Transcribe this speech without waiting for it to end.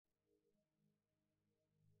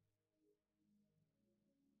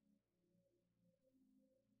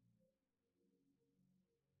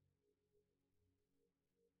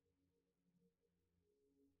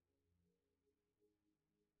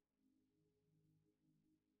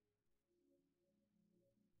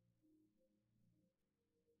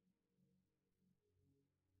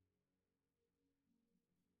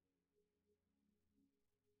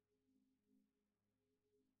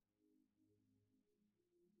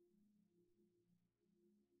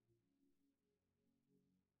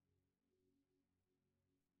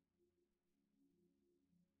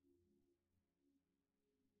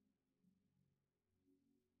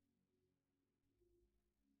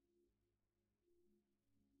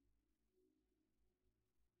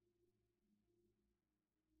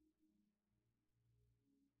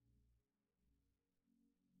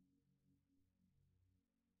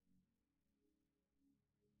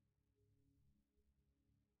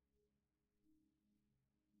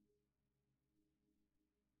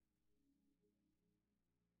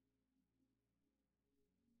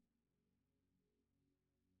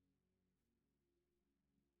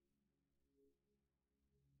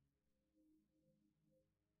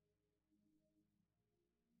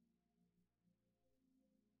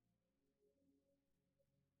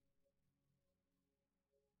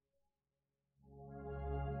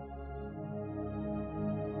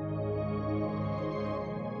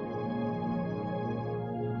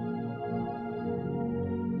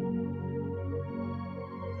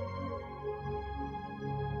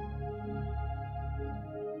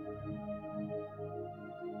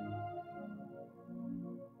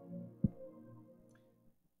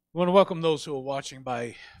We want to welcome those who are watching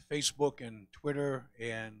by Facebook and Twitter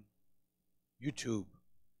and YouTube.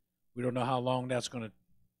 We don't know how long that's going to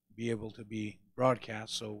be able to be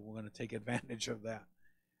broadcast, so we're going to take advantage of that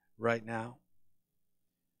right now.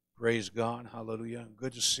 Praise God. Hallelujah.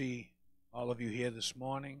 Good to see all of you here this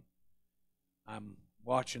morning. I'm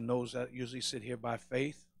watching those that usually sit here by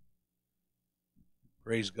faith.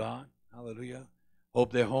 Praise God. Hallelujah.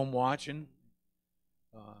 Hope they're home watching.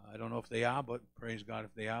 I don't know if they are, but praise God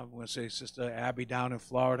if they are. I want to say, Sister Abby down in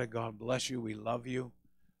Florida, God bless you. We love you.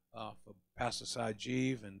 For Pastor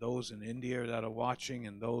Sajiv and those in India that are watching,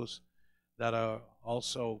 and those that are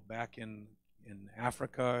also back in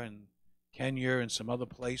Africa and Kenya and some other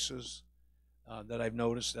places that I've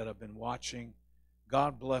noticed that have been watching.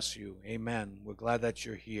 God bless you. Amen. We're glad that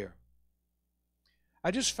you're here.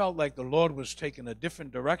 I just felt like the Lord was taking a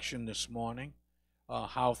different direction this morning.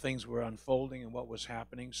 How things were unfolding and what was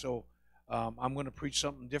happening. So I'm going to preach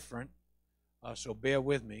something different. So bear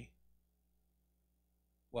with me.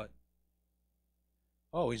 What?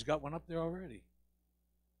 Oh, he's got one up there already.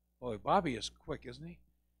 Boy, Bobby is quick, isn't he?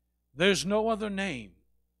 There's no other name.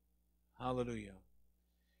 Hallelujah.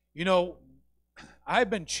 You know, I've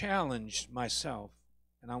been challenged myself,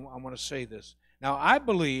 and I want to say this. Now, I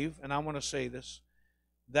believe, and I want to say this,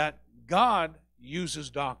 that God uses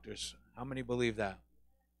doctors. How many believe that?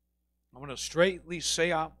 I want to straightly say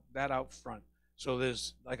that out front. So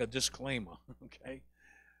there's like a disclaimer, okay?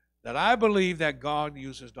 That I believe that God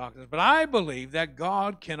uses doctors, but I believe that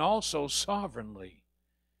God can also sovereignly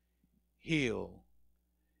heal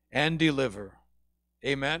and deliver.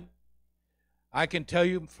 Amen? I can tell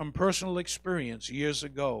you from personal experience years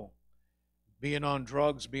ago, being on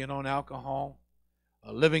drugs, being on alcohol,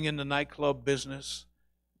 living in the nightclub business,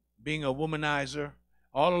 being a womanizer,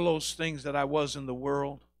 all of those things that I was in the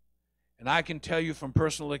world. And I can tell you from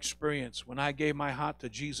personal experience, when I gave my heart to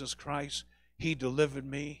Jesus Christ, He delivered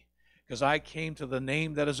me, because I came to the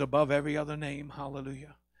name that is above every other name.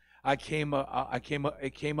 Hallelujah. It came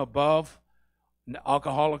above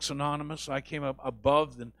Alcoholics Anonymous. I came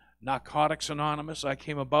above the Narcotics Anonymous. I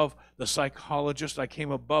came above the psychologists. I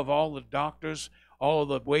came above all the doctors, all of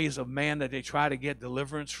the ways of man that they try to get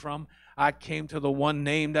deliverance from. I came to the one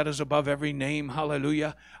name that is above every name.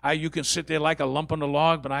 Hallelujah. You can sit there like a lump on the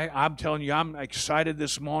log, but I'm telling you, I'm excited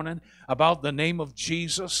this morning about the name of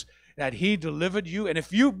Jesus, that He delivered you. And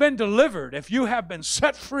if you've been delivered, if you have been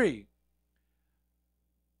set free,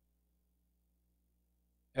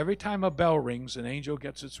 every time a bell rings, an angel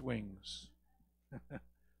gets its wings.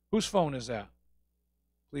 Whose phone is that?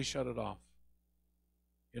 Please shut it off.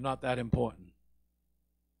 You're not that important.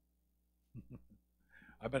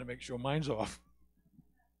 I better make sure mine's off.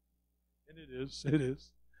 And it is. It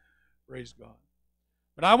is. Praise God.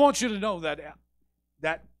 But I want you to know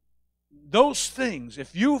that those things,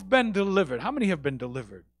 if you've been delivered, how many have been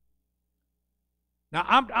delivered? Now,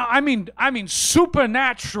 I mean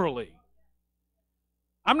supernaturally.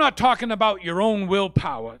 I'm not talking about your own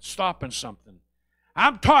willpower stopping something.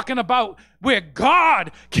 I'm talking about where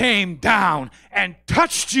God came down and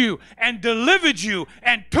touched you and delivered you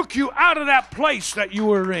and took you out of that place that you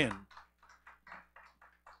were in.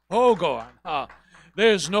 Oh, God.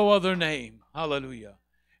 There's no other name. Hallelujah.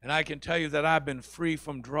 And I can tell you that I've been free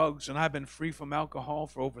from drugs and I've been free from alcohol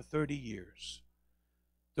for over 30 years.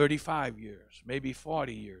 35 years, maybe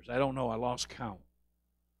 40 years. I don't know. I lost count.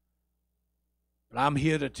 But I'm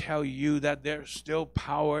here to tell you that there's still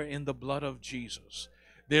power in the blood of Jesus.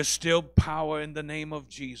 There's still power in the name of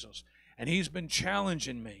Jesus. And He's been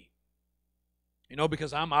challenging me. You know,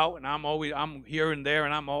 because I'm out and I'm here and there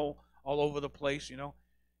and I'm all over the place, you know.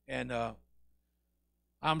 And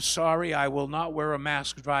I'm sorry, I will not wear a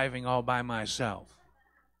mask driving all by myself.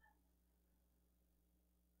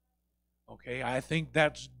 Okay, I think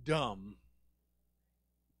that's dumb.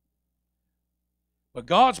 But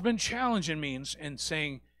God's been challenging me and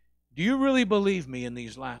saying, do you really believe me in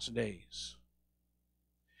these last days?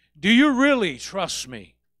 Do you really trust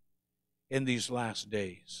me in these last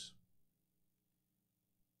days?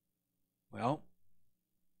 Well,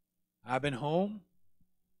 I've been home.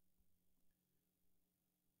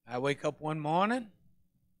 I wake up one morning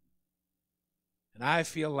and I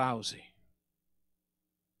feel lousy.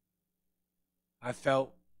 I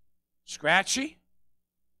felt scratchy.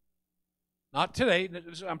 Not today.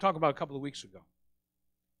 I'm talking about a couple of weeks ago.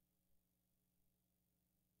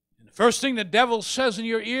 And the first thing the devil says in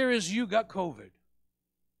your ear is, you got COVID.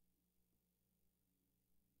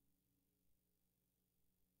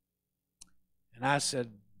 And I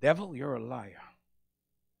said, devil, you're a liar.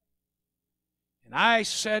 And I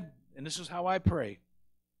said, and this is how I prayed.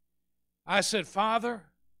 I said, Father,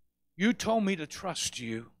 you told me to trust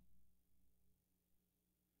you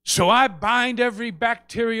So I bind every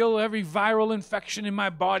bacterial, every viral infection in my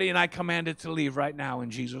body, and I command it to leave right now in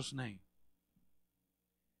Jesus' name.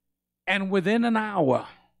 And within an hour,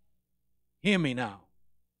 hear me now,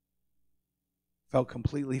 felt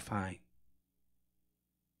completely fine.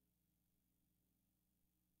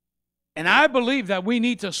 And I believe that we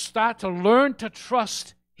need to start to learn to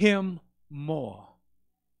trust Him more.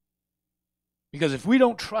 Because if we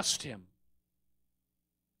don't trust Him,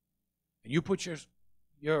 and you put your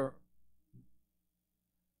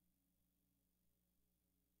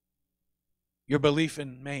belief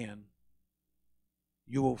in man,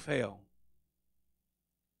 you will fail.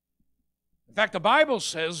 In fact, the Bible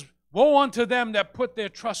says, woe unto them that put their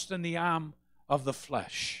trust in the arm of the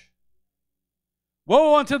flesh.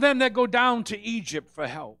 Woe unto them that go down to Egypt for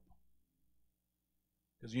help.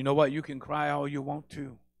 Because you know what? You can cry all you want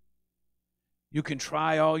to. You can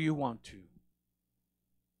try all you want to.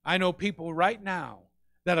 I know people right now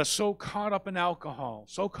that are so caught up in alcohol,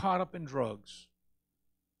 so caught up in drugs,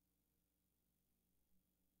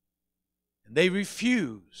 and they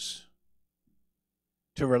refuse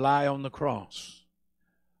to rely on the cross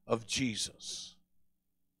of Jesus.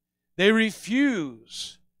 They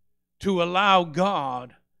refuse to allow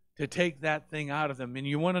God to take that thing out of them. And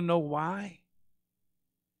you want to know why?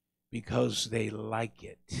 Because they like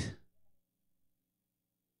it.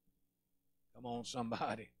 Come on,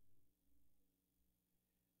 somebody.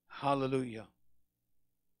 Hallelujah.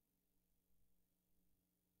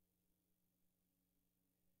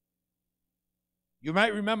 You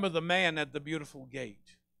might remember the man at the beautiful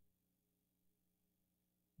gate.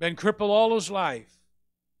 Been crippled all his life.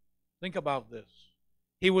 Think about this.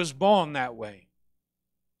 He was born that way.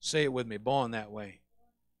 Say it with me, born that way.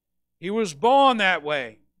 He was born that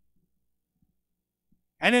way.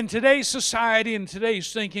 And in today's society, in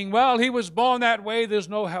today's thinking, well, he was born that way, there's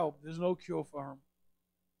no help, there's no cure for him.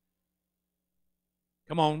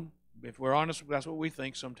 Come on, if we're honest, that's what we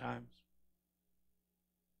think sometimes.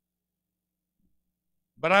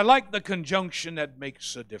 But I like the conjunction that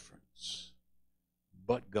makes a difference.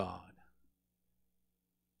 But God.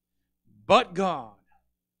 But God.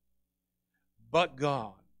 But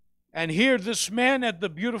God. And here this man at the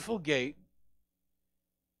beautiful gate,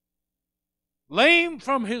 lame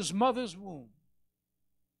from his mother's womb,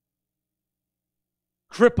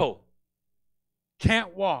 crippled,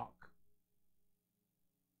 can't walk,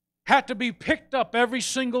 had to be picked up every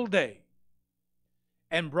single day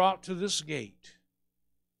and brought to this gate.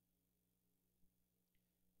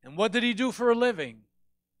 And what did he do for a living?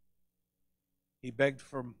 He begged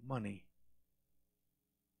for money.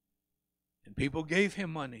 And people gave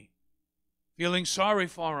him money, feeling sorry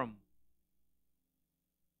for him,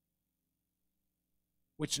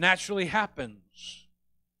 which naturally happens.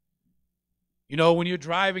 You know, when you're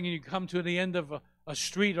driving and you come to the end of a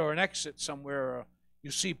street or an exit somewhere, you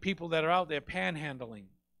see people that are out there panhandling.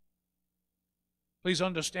 Please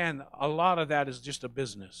understand, a lot of that is just a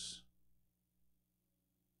business.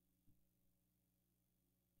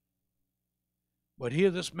 But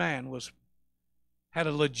here this man had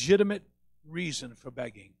a legitimate reason for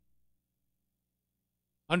begging.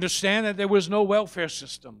 Understand that there was no welfare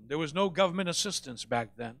system. There was no government assistance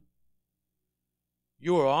back then.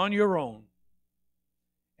 You were on your own.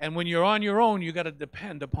 And when you're on your own, you got to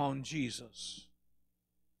depend upon Jesus.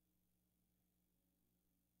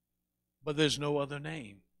 But there's no other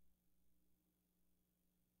name.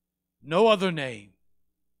 No other name.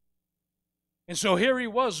 And so here he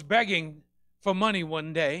was begging for money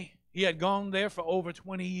one day. He had gone there for over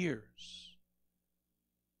 20 years.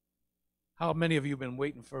 How many of you have been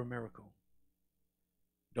waiting for a miracle?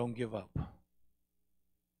 Don't give up.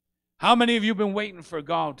 How many of you have been waiting for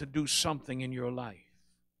God to do something in your life?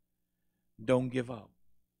 Don't give up.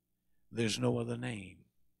 There's no other name.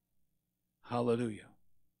 Hallelujah.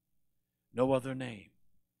 No other name.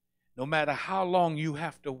 No matter how long you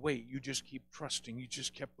have to wait, you just keep trusting. You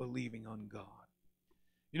just kept believing on God.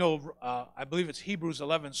 You know, I believe it's Hebrews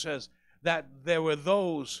 11 says that there were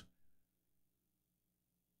those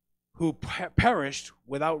who perished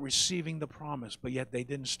without receiving the promise, but yet they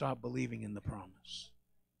didn't stop believing in the promise.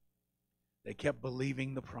 They kept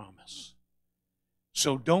believing the promise.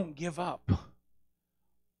 So don't give up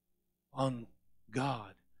on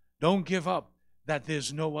God. Don't give up that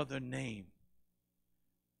there's no other name,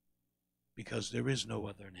 because there is no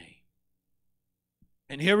other name.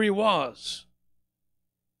 And here he was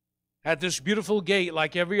at this beautiful gate,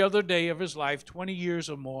 like every other day of his life, 20 years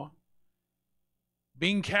or more,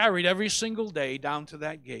 being carried every single day down to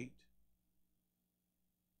that gate.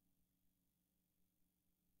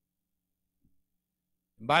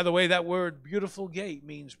 And by the way, that word beautiful gate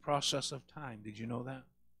means process of time. Did you know that?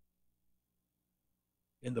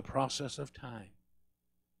 in the process of time.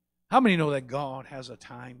 How many know that God has a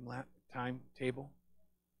timetable?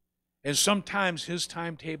 And sometimes his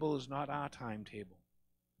timetable is not our timetable.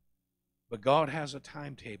 But God has a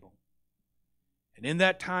timetable. And in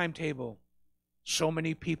that timetable, so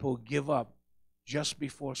many people give up just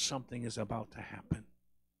before something is about to happen.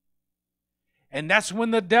 And that's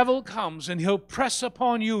when the devil comes and he'll press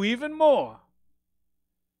upon you even more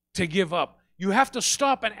to give up. You have to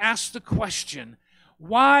stop and ask the question,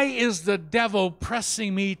 why is the devil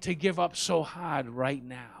pressing me to give up so hard right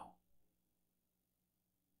now?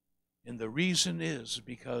 And the reason is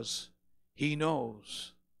because he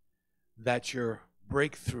knows that your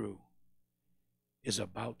breakthrough is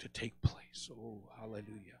about to take place. Oh,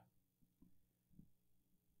 hallelujah.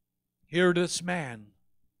 Here this man,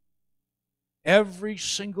 every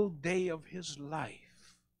single day of his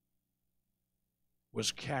life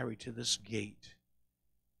was carried to this gate.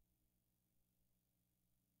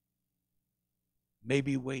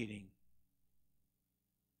 Maybe waiting,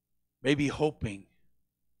 maybe hoping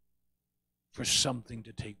for something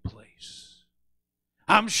to take place.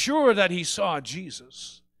 I'm sure that he saw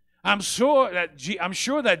Jesus. I'm sure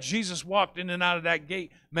that Jesus walked in and out of that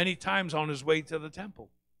gate many times on his way to the temple.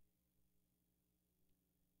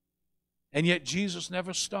 And yet Jesus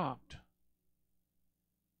never stopped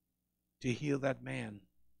to heal that man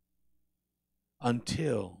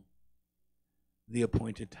until the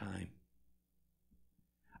appointed time.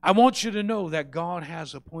 I want you to know that God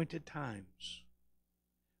has appointed times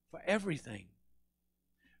for everything.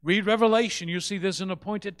 Read Revelation, you see there's an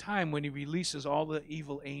appointed time when he releases all the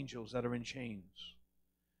evil angels that are in chains.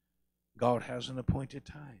 God has an appointed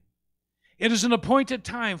time. It is an appointed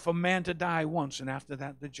time for man to die once, and after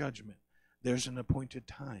that the judgment. There's an appointed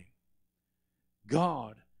time.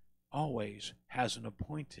 God always has an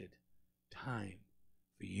appointed time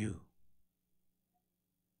for you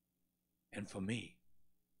and for me.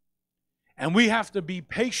 And we have to be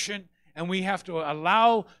patient, and we have to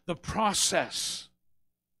allow the process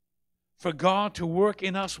for God to work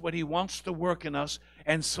in us what he wants to work in us,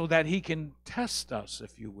 and so that he can test us,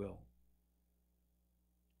 if you will,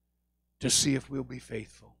 to see if we'll be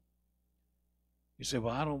faithful. You say,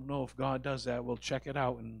 well, I don't know if God does that. Well, check it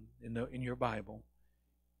out in your Bible.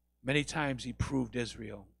 Many times he proved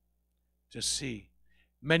Israel to see.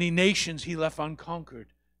 Many nations he left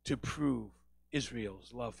unconquered to prove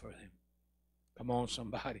Israel's love for him. Come on,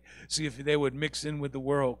 somebody. See if they would mix in with the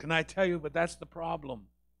world. Can I tell you, but that's the problem.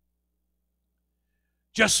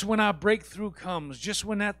 Just when our breakthrough comes, just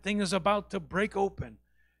when that thing is about to break open,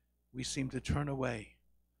 we seem to turn away,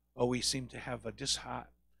 or we seem to have a disheart.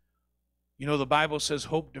 You know, the Bible says,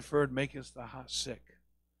 hope deferred maketh the heart sick.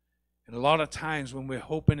 And a lot of times when we're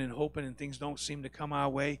hoping and things don't seem to come our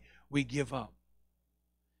way, we give up.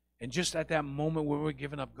 And just at that moment where we're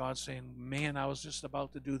giving up, God's saying, man, I was just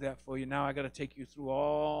about to do that for you. Now I got to take you through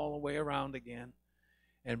all the way around again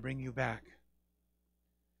and bring you back.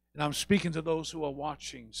 And I'm speaking to those who are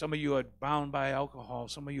watching. Some of you are bound by alcohol.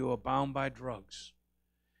 Some of you are bound by drugs.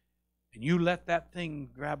 And you let that thing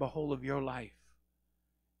grab a hold of your life.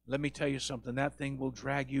 Let me tell you something. That thing will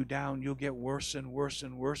drag you down. You'll get worse and worse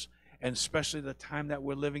and worse. And especially the time that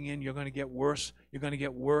we're living in, you're going to get worse. You're going to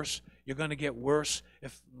get worse. You're going to get worse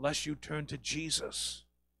unless you turn to Jesus.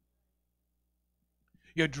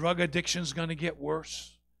 Your drug addiction is going to get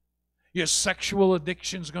worse. Your sexual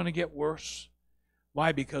addiction is going to get worse.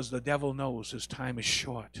 Why? Because the devil knows his time is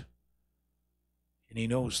short. And he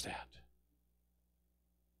knows that.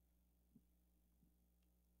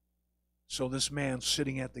 So this man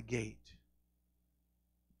sitting at the gate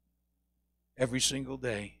every single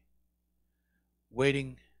day,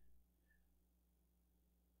 waiting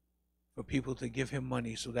for people to give him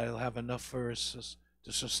money so that he'll have enough for us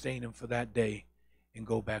to sustain him for that day and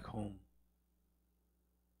go back home.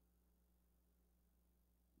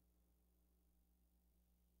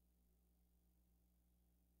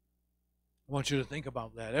 I want you to think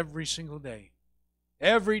about that every single day.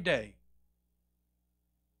 Every day.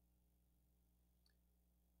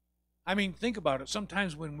 I mean, think about it.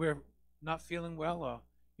 Sometimes when we're not feeling well, or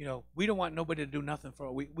we don't want nobody to do nothing for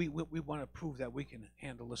us. We want to prove that we can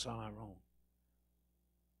handle this on our own.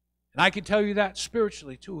 And I can tell you that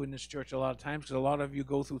spiritually, too, in this church a lot of times, because a lot of you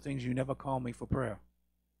go through things you never call me for prayer.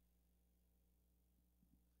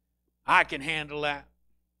 I can handle that.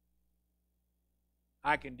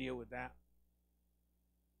 I can deal with that.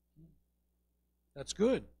 That's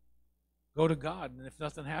good. Go to God, and if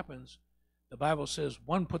nothing happens, the Bible says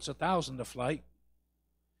 1 puts 1,000 to flight.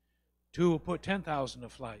 2 will put 10,000 to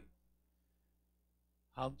flight.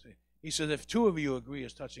 He says, if 2 of you agree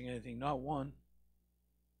as touching anything, not one.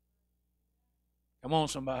 Come on,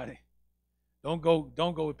 somebody. Don't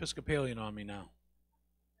go Episcopalian on me now.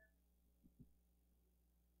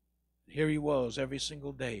 Here he was every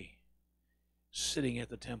single day, sitting at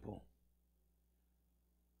the temple.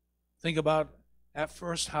 Think about at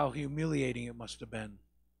first how humiliating it must have been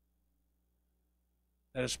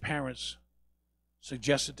that his parents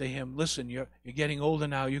suggested to him, "Listen, you're getting older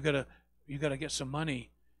now. You gotta get some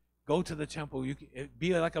money. Go to the temple. You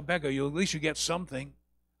be like a beggar. At least you get something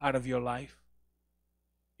out of your life.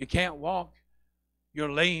 You can't walk.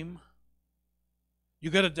 You're lame. You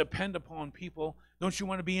got to depend upon people. Don't you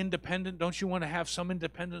want to be independent? Don't you want to have some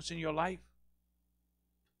independence in your life?"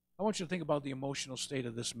 I want you to think about the emotional state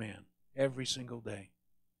of this man every single day.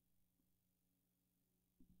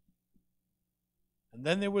 And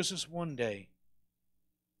then there was this one day.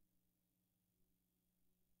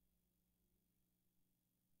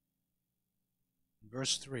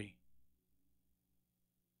 Verse 3.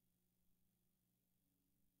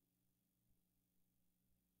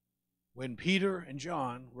 When Peter and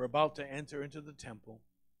John were about to enter into the temple,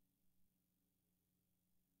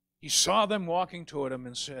 he saw them walking toward him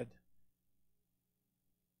and said,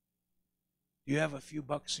 "Do you have a few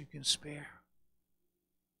bucks you can spare?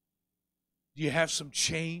 Do you have some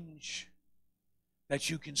change that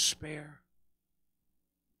you can spare?"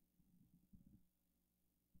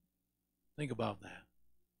 Think about that.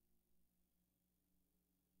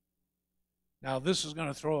 Now, this is going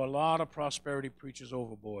to throw a lot of prosperity preachers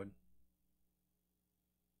overboard.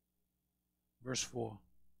 Verse 4.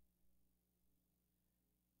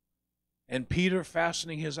 And Peter,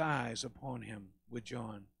 fastening his eyes upon him with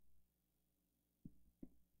John,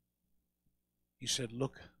 he said,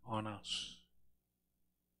 "Look on us."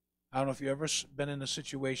 I don't know if you've ever been in a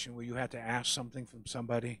situation where you had to ask something from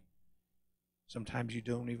somebody. Sometimes you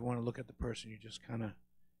don't even want to look at the person. You're just kind of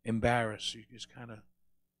embarrassed. You just kind of,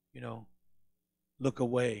 look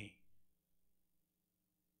away.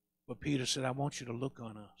 But Peter said, "I want you to look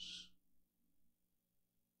on us."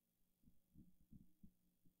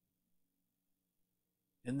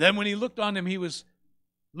 And then when he looked on them, he was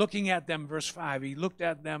looking at them, verse 5. He looked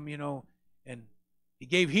at them, and he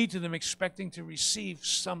gave heed to them, expecting to receive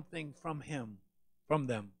something from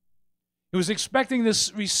them. He was expecting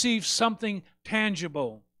to receive something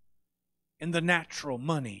tangible in the natural,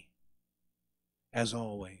 money, as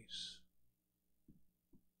always.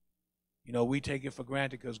 We take it for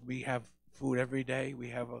granted because we have food every day.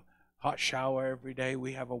 We have a hot shower every day.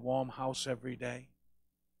 We have a warm house every day.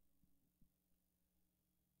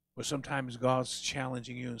 But sometimes God's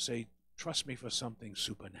challenging you and say, "Trust me for something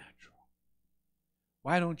supernatural.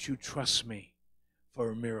 Why don't you trust me for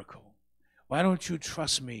a miracle? Why don't you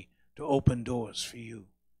trust me to open doors for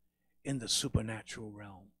you in the supernatural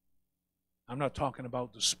realm?" I'm not talking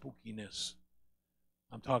about the spookiness.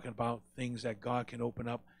 I'm talking about things that God can open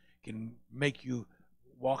up, can make you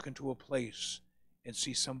walk into a place and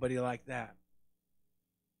see somebody like that.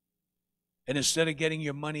 And instead of getting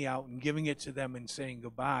your money out and giving it to them and saying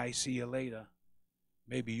goodbye, see you later,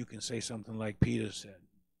 maybe you can say something like Peter said.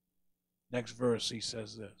 Next verse, he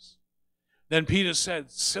says this. Then Peter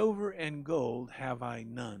said, "Silver and gold have I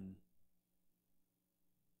none."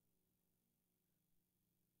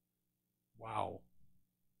 Wow.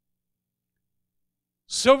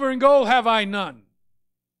 "Silver and gold have I none,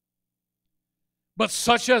 but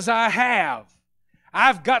such as I have,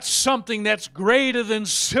 I've got something that's greater than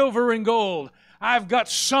silver and gold. I've got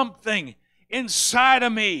something inside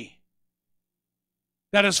of me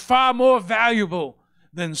that is far more valuable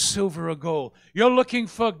than silver or gold." You're looking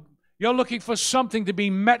for something to be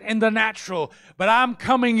met in the natural, but I'm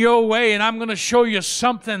coming your way and I'm going to show you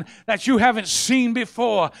something that you haven't seen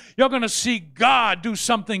before. You're going to see God do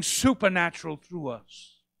something supernatural through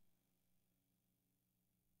us.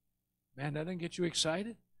 Man, that didn't get you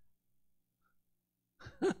excited?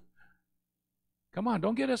 Come on,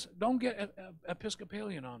 don't get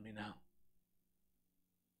Episcopalian on me now.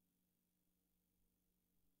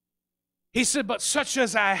 He said, "But such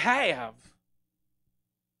as I have,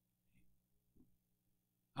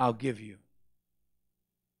 I'll give you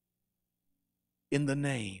in the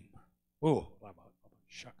name." Oh,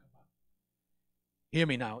 hear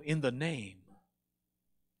me now. In the name.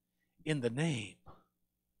 In the name.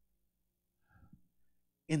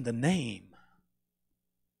 In the name.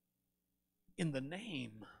 In the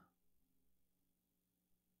name.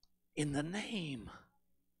 In the name.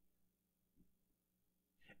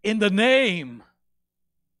 In the name.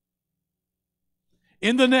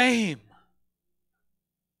 In the name.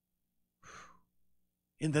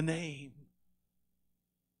 In the name.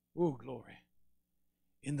 Oh, glory.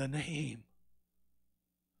 In the name.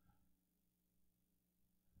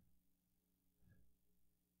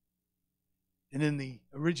 And in the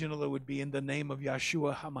original, it would be in the name of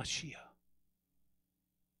Yeshua HaMashiach.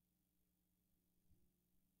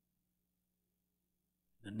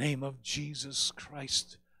 The name of Jesus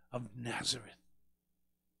Christ of Nazareth.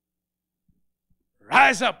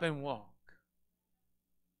 Rise up and walk.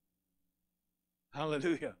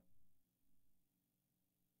 Hallelujah.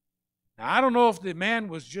 Now, I don't know if the man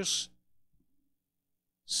was just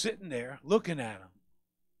sitting there looking at him.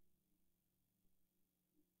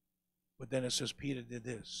 But then it says Peter did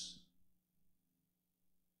this.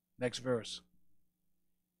 Next verse.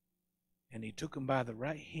 And he took him by the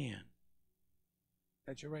right hand.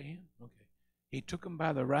 That's your right hand? Okay. He took him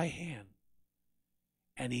by the right hand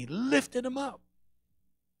and he lifted him up.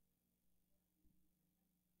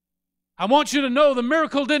 I want you to know the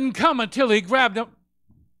miracle didn't come until he grabbed him.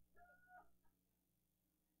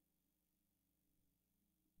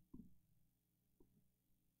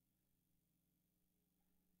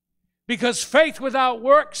 Because faith without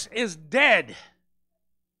works is dead.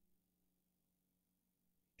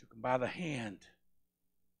 Took him by the hand.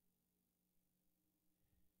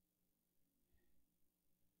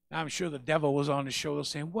 I'm sure the devil was on his shoulder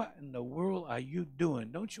saying, what in the world are you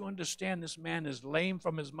doing? Don't you understand this man is lame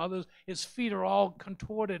from his mother's? His feet are all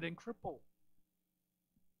contorted and crippled.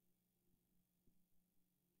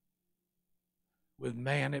 With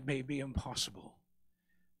man it may be impossible,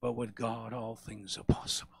 but with God all things are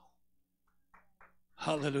possible.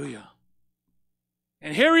 Hallelujah.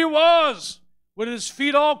 And here he was with his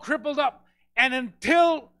feet all crippled up. And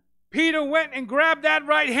until Peter went and grabbed that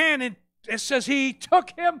right hand, and it says he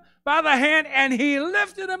took him by the hand and he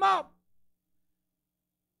lifted him up.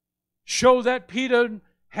 Show that Peter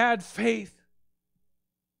had faith.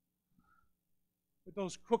 With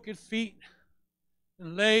those crooked feet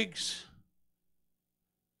and legs,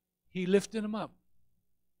 he lifted him up.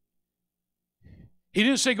 He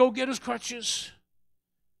didn't say, go get his crutches.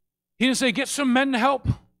 He didn't say, get some men to help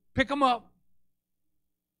pick him up.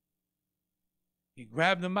 He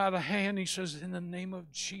grabbed him by the hand. He says, in the name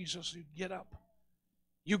of Jesus, you get up.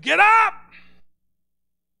 You get up.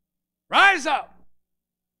 Rise up.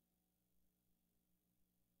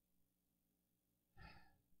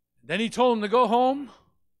 Then he told him to go home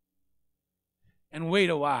and wait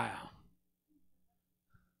a while.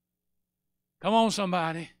 Come on,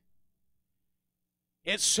 somebody.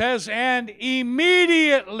 It says, and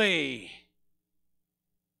immediately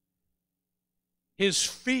his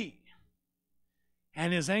feet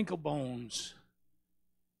and his ankle bones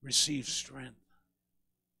received strength.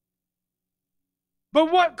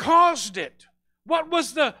 But what caused it? What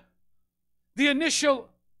was the initial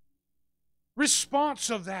response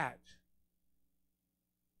of that?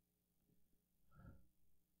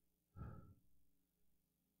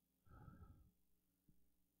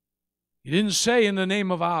 He didn't say in the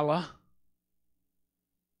name of Allah,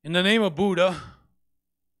 in the name of Buddha.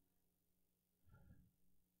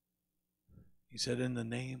 He said in the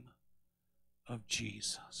name of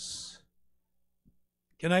Jesus.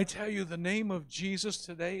 Can I tell you the name of Jesus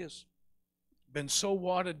today has been so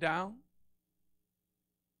watered down?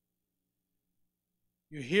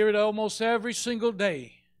 You hear it almost every single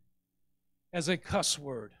day as a cuss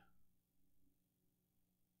word.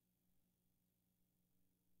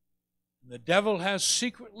 The devil has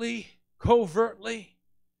secretly, covertly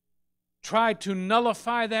tried to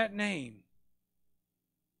nullify that name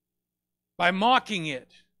by mocking it,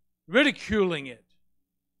 ridiculing it,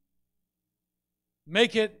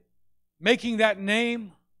 making that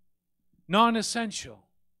name non-essential.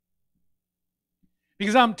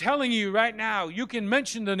 Because I'm telling you right now, you can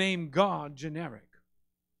mention the name God generic.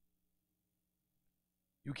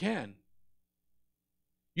 You can.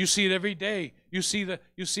 You see it every day. You see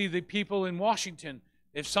the people in Washington.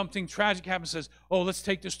 If something tragic happens, says, "Oh, let's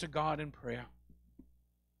take this to God in prayer."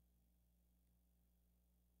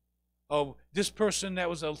 Oh, this person that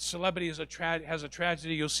was a celebrity has a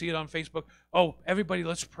tragedy. You'll see it on Facebook. Oh, everybody,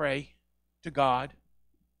 let's pray to God.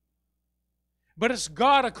 But it's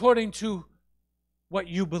God according to what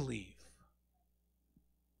you believe.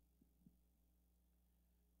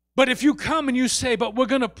 But if you come and you say, but we're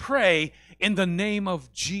going to pray in the name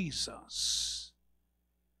of Jesus,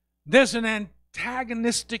 there's an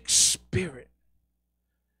antagonistic spirit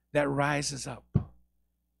that rises up.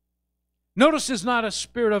 Notice it's not a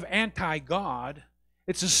spirit of anti-God.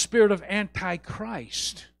 It's a spirit of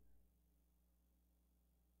anti-Christ.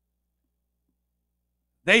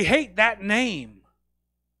 They hate that name,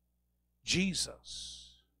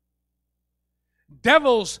 Jesus.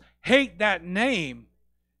 Devils hate that name,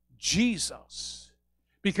 Jesus,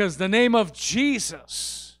 because the name of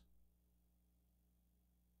Jesus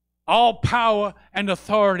All power and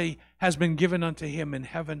authority has been given unto him in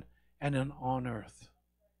heaven and on earth.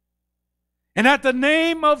 And at the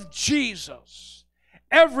name of Jesus,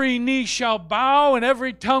 every knee shall bow and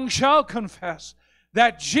every tongue shall confess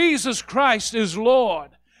that Jesus Christ is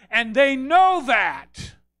Lord. And they know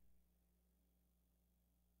that.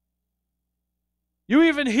 You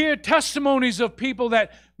even hear testimonies of people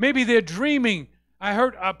that maybe they're dreaming. I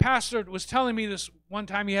heard a pastor was telling me this one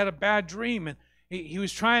time. He had a bad dream, and he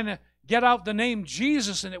was trying to get out the name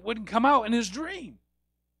Jesus, and it wouldn't come out in his dream.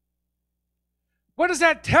 What does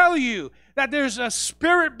that tell you? That there's a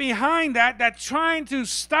spirit behind that that's trying to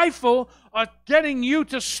stifle or getting you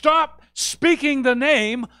to stop speaking the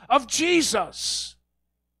name of Jesus.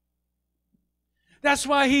 That's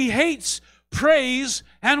why he hates praise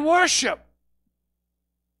and worship.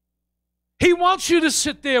 He wants you to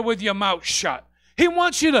sit there with your mouth shut. He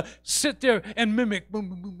wants you to sit there and mimic. Boom,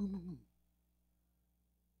 boom, boom, boom, boom.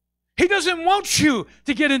 He doesn't want you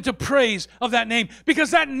to get into praise of that name, because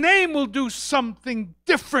that name will do something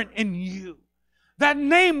different in you. That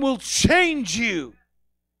name will change you.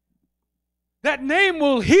 That name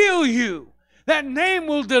will heal you. That name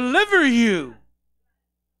will deliver you.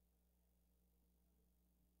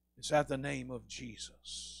 It's at the name of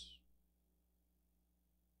Jesus.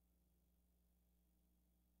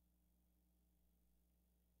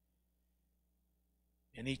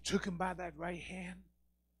 And he took him by that right hand,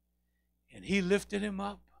 and he lifted him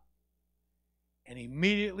up, and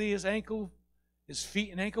immediately his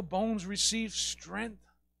feet and ankle bones received strength.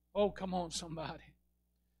 Oh, come on, somebody.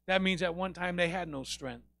 That means at one time they had no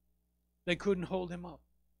strength. They couldn't hold him up.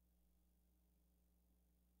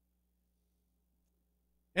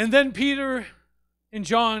 And then Peter and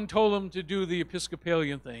John told him to do the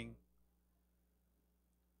Episcopalian thing.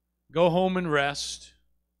 Go home and rest.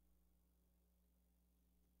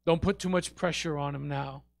 Don't put too much pressure on him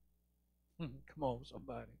now. Come on,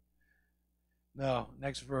 somebody. No,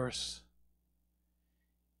 next verse.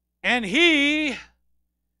 And he,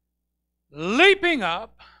 leaping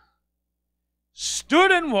up,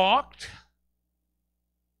 stood and walked.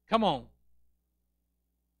 Come on.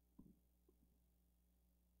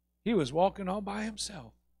 He was walking all by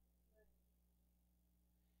himself.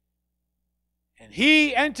 And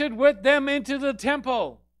he entered with them into the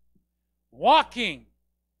temple, walking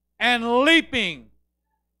and leaping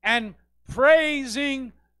and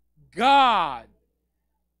praising God.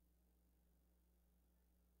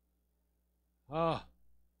 Oh,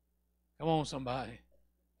 come on, somebody.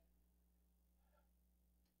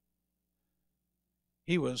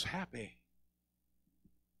 He was happy.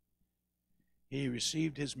 He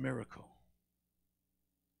received his miracle.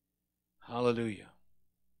 Hallelujah.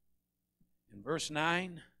 In verse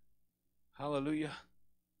 9, hallelujah.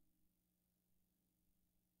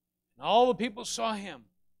 And all the people saw him.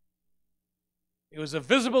 It was a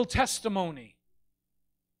visible testimony.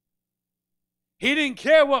 He didn't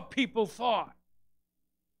care what people thought.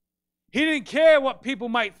 He didn't care what people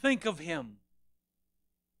might think of him.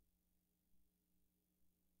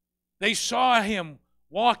 They saw him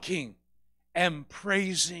walking and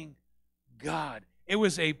praising God. It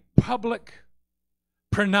was a public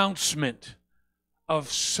pronouncement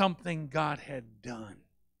of something God had done.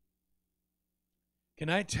 Can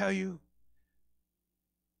I tell you,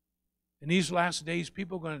 in these last days,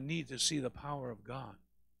 people are going to need to see the power of God.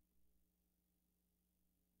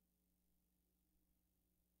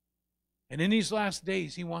 And in these last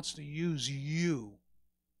days, he wants to use you.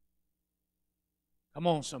 Come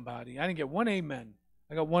on, somebody. I didn't get one amen.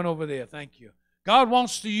 I got one over there. Thank you. God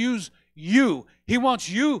wants to use you. He wants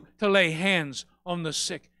you to lay hands on the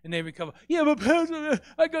sick and they recover. Yeah, but Pastor,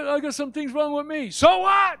 I got some things wrong with me. So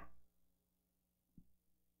what?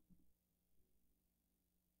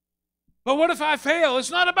 But what if I fail?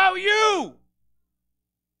 It's not about you.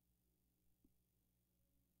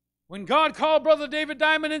 When God called Brother David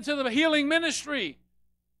Diamond into the healing ministry,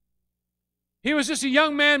 he was just a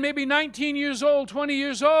young man, maybe 19 years old, 20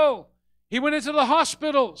 years old. He went into the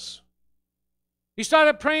hospitals. He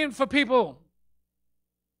started praying for people.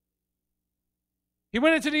 He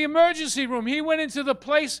went into the emergency room. He went into the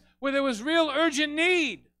place where there was real urgent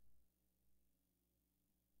need.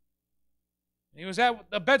 He was at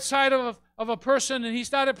the bedside of a person, and he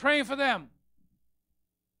started praying for them.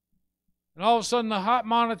 And all of a sudden, the heart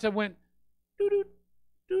monitor went, doo-doo,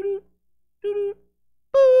 doo-doo, doo-doo,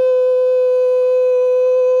 boop.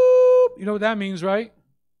 You know what that means, right?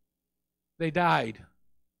 They died.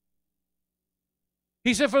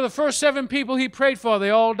 He said for the first 7 people he prayed for,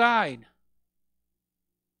 they all died.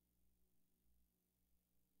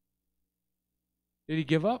 Did he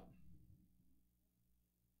give up?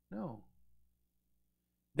 No.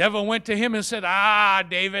 Devil went to him and said,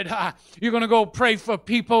 David, you're going to go pray for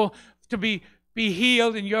people to be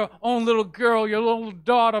healed, and your own little girl, your little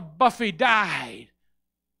daughter, Buffy, died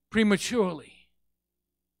prematurely.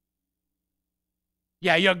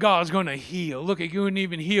 Yeah, your God's going to heal. Look, you wouldn't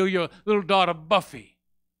even heal your little daughter, Buffy.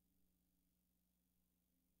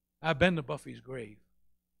 I've been to Buffy's grave.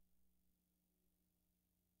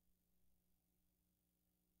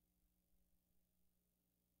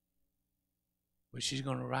 But she's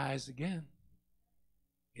going to rise again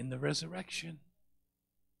in the resurrection.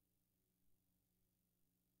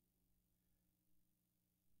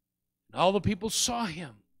 And all the people saw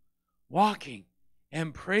him walking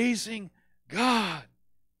and praising God.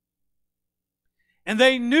 And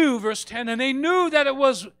they knew, verse 10, and they knew that it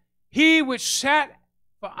was he which sat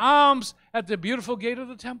for alms at the beautiful gate of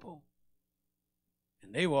the temple.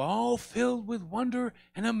 And they were all filled with wonder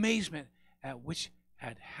and amazement at which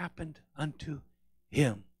had happened unto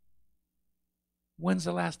him. When's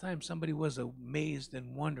the last time somebody was amazed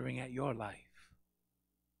and wondering at your life?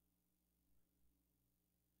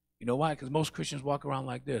 You know why? Because most Christians walk around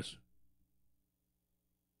like this.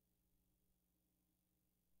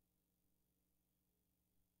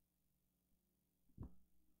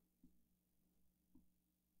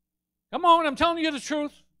 Come on, I'm telling you the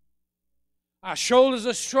truth. Our shoulders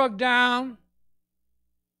are shrugged down.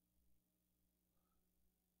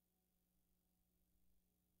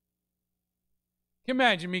 Can you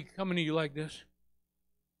imagine me coming to you like this?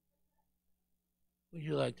 Would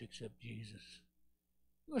you like to accept Jesus?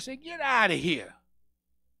 You're going to say, get out of here.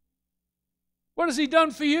 What has he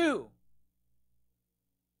done for you?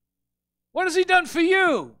 What has he done for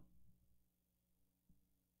you?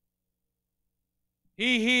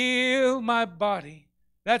 He healed my body.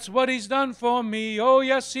 That's what he's done for me. Oh,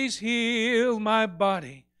 yes, he's healed my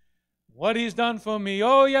body. What he's done for me.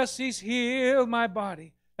 Oh, yes, he's healed my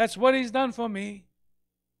body. That's what he's done for me.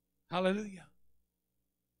 Hallelujah.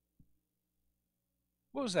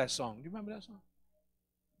 What was that song? Do you remember that song?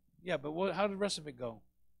 Yeah, but how did the rest of it go?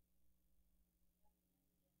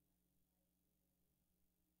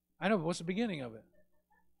 I know, but what's the beginning of it?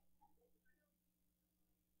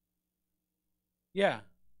 Yeah.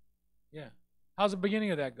 Yeah. How's the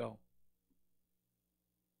beginning of that go?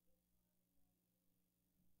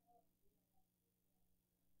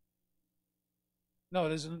 No,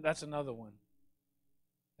 that's another one.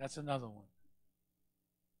 That's another one.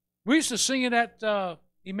 We used to sing it at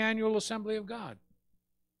Emmanuel Assembly of God.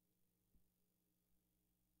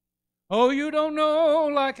 Oh, you don't know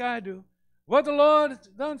like I do what the Lord has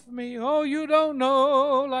done for me. Oh, you don't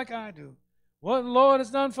know like I do what the Lord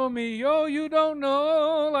has done for me. Oh, you don't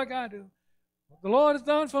know like I do what the Lord has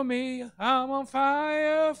done for me. I'm on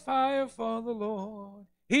fire, fire for the Lord.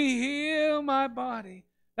 He healed my body.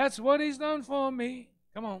 That's what he's done for me.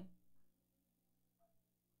 Come on.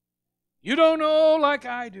 You don't know like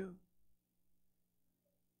I do.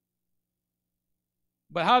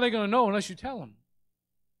 But how are they going to know unless you tell them?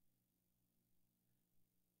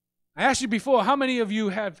 I asked you before, how many of you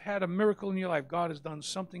have had a miracle in your life? God has done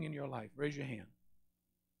something in your life. Raise your hand.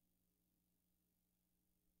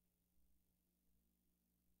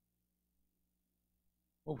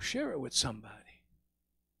 Oh, share it with somebody.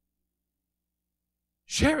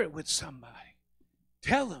 Share it with somebody.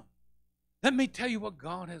 Tell them. Let me tell you what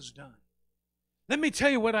God has done. Let me tell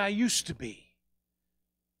you what I used to be.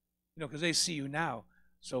 You know, because they see you now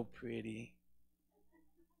so pretty.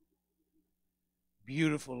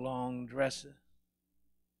 Beautiful long dresses.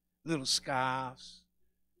 Little scarves.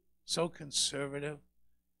 So conservative.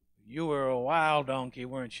 You were a wild donkey,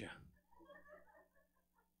 weren't you?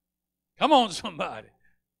 Come on, somebody.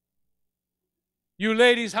 You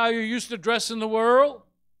ladies, how you used to dress in the world?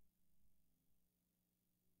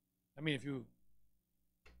 I mean, if you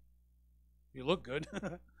look good.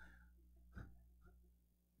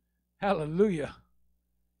 Hallelujah.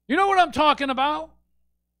 You know what I'm talking about?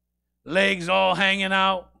 Legs all hanging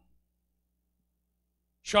out.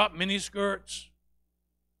 Short mini skirts.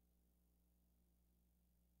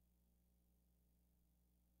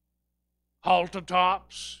 Halter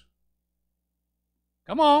tops.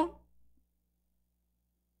 Come on.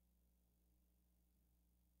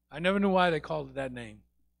 I never knew why they called it that name.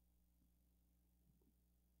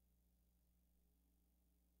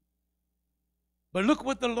 But look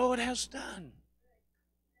what the Lord has done.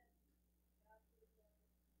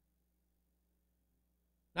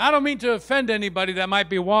 Now, I don't mean to offend anybody that might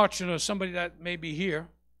be watching or somebody that may be here.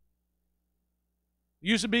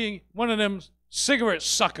 Used to be one of them cigarette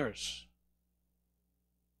suckers.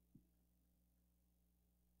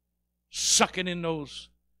 Sucking in those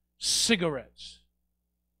cigarettes.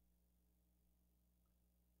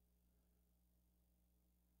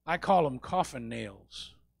 I call them coffin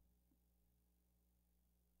nails.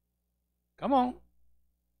 Come on.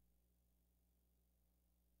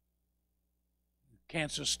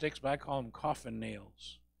 Cancer sticks, but I call them coffin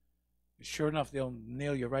nails. And sure enough, they'll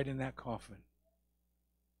nail you right in that coffin.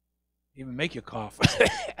 Even make you cough.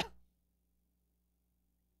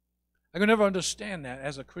 I could never understand that.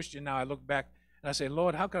 As a Christian now, I look back and I say,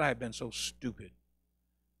 Lord, how could I have been so stupid?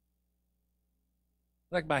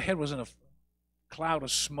 Like my head was in a cloud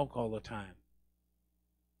of smoke all the time.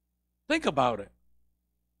 Think about it.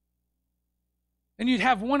 And you'd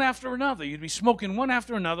have one after another. You'd be smoking one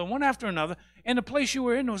after another, and the place you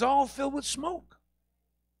were in was all filled with smoke.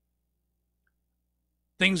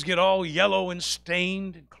 Things get all yellow and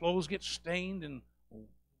stained, and clothes get stained, and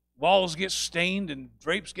walls get stained, and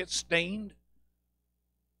drapes get stained.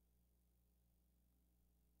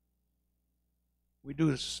 We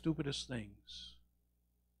do the stupidest things.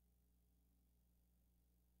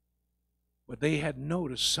 But they had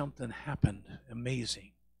noticed something happened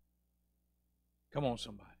amazing. Come on,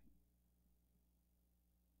 somebody.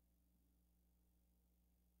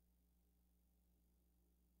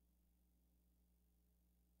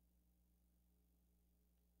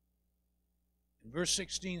 And verse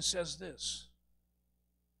 16 says this.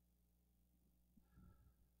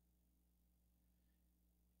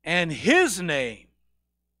 And his name,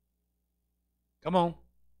 come on,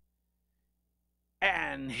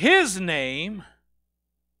 and his name,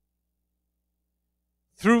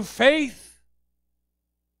 through faith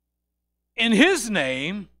in his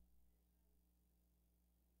name,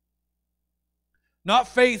 not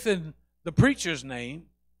faith in the preacher's name,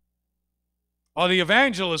 or the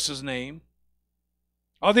evangelist's name,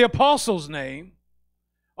 or the apostle's name,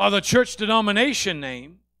 or the church denomination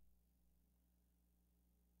name,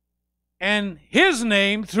 and his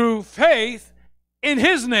name through faith in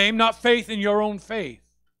his name, not faith in your own faith.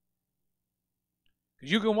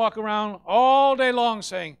 Because you can walk around all day long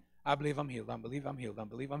saying, I believe I'm healed, I believe I'm healed, I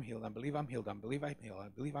believe I'm healed, I believe I'm healed, I believe I'm healed, I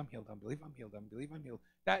believe I'm healed, I believe I'm healed, I believe I'm healed.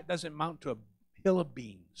 That doesn't amount to a hill of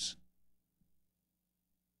beans.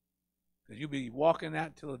 Because you'll be walking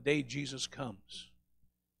that till the day Jesus comes.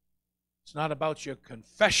 It's not about your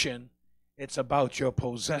confession, it's about your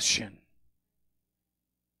possession.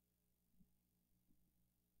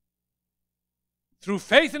 Through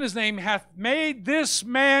faith in his name hath made this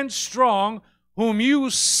man strong, whom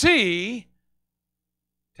you see,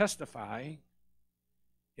 testify,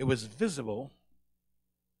 it was visible,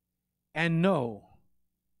 and know,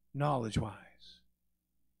 knowledge-wise.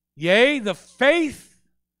 Yea, the faith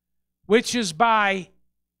which is by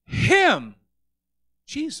him,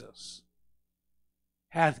 Jesus,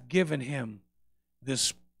 hath given him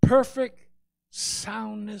this perfect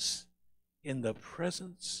soundness in the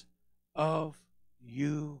presence of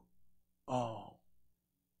you all.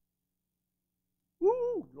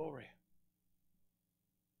 Woo, glory.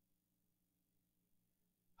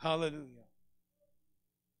 Hallelujah.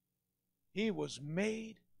 He was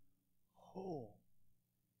made whole.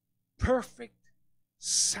 Perfect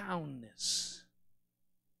soundness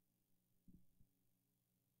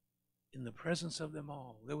in the presence of them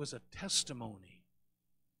all. There was a testimony.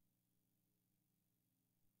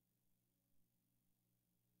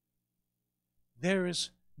 There is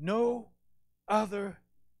no other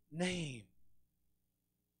name.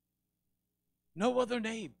 No other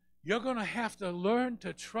name. You're going to have to learn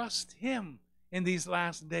to trust him in these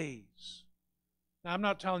last days. Now, I'm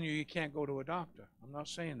not telling you can't go to a doctor. I'm not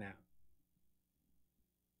saying that.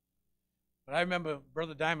 But I remember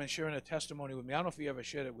Brother Diamond sharing a testimony with me. I don't know if he ever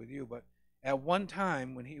shared it with you, but at one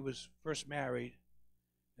time when he was first married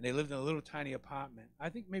and they lived in a little tiny apartment, I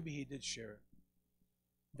think maybe he did share it,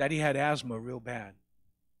 that he had asthma real bad.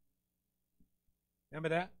 Remember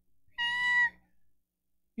that?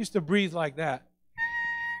 He used to breathe like that.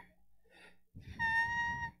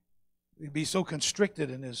 He'd be so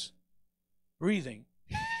constricted in his breathing.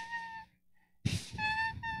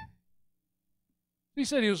 He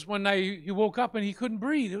said he was one night he woke up and he couldn't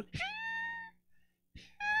breathe.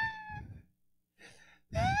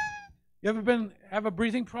 You ever have a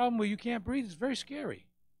breathing problem where you can't breathe? It's very scary.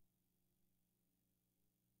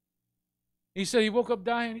 He said he woke up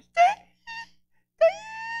dying.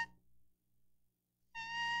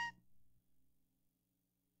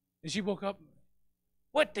 And she woke up.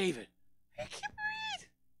 What, David? I can't breathe.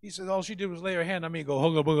 He said all she did was lay her hand on me and go,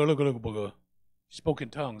 hugga bugga, lugga lugga bugga. She spoke in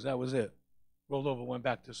tongues. That was it. Rolled over, went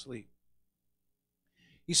back to sleep.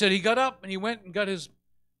 He said he got up and he went and got his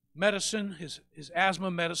medicine, his asthma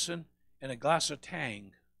medicine, and a glass of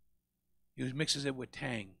Tang. He mixes it with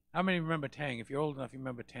Tang. How many remember Tang? If you're old enough, you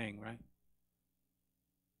remember Tang, right?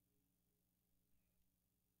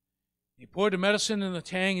 He poured the medicine in the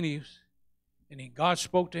tang, and God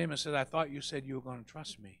spoke to him and said, I thought you said you were going to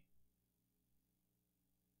trust me.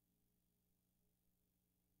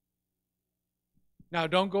 Now,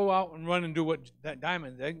 don't go out and run and do what that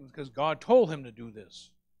diamond did, because God told him to do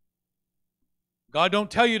this. God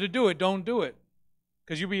don't tell you to do it, don't do it.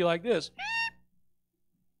 Because you'll be like this.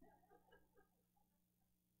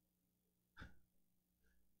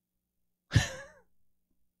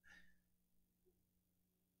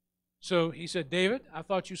 So he said, David, I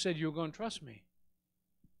thought you said you were going to trust me.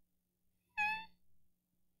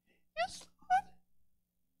 Yes, Lord.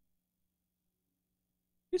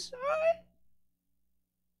 Yes, Lord.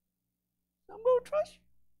 I'm going to trust you.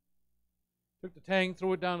 Took the tang,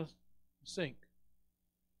 threw it down the sink.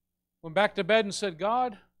 Went back to bed and said,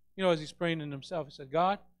 God, as he's praying in himself, he said,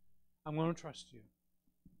 God, I'm going to trust you.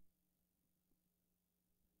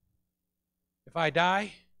 If I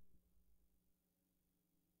die,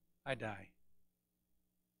 I die.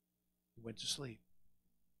 He went to sleep.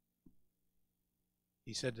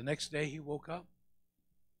 He said the next day he woke up.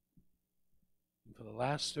 And for the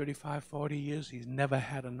last 35, 40 years, he's never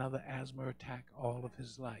had another asthma attack all of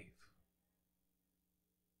his life.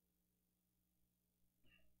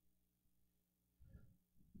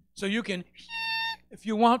 So you can, if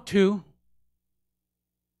you want to,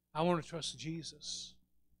 I want to trust Jesus.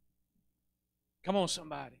 Come on,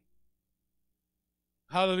 somebody.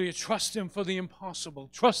 Hallelujah. Trust him for the impossible.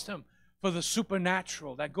 Trust him for the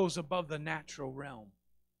supernatural that goes above the natural realm.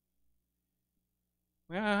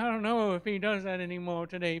 Well, I don't know if he does that anymore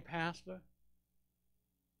today, Pastor.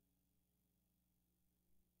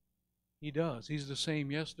 He does. He's the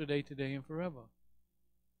same yesterday, today, and forever.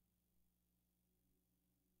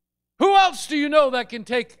 Who else do you know that can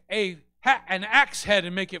take an axe head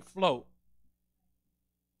and make it float?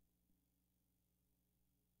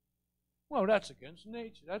 Well, that's against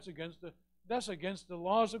nature. That's against the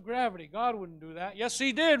laws of gravity. God wouldn't do that. Yes,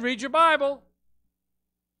 he did. Read your Bible.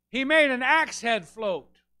 He made an axe head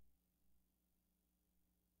float.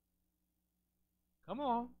 Come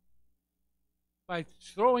on. By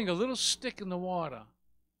throwing a little stick in the water,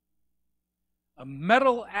 a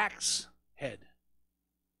metal axe head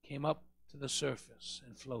came up to the surface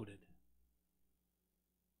and floated.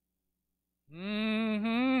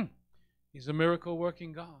 He's a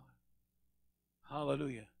miracle-working God.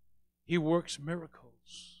 Hallelujah. He works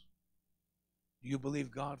miracles. Do you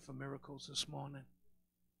believe God for miracles this morning?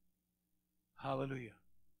 Hallelujah.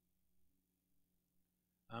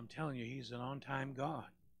 I'm telling you, he's an on-time God.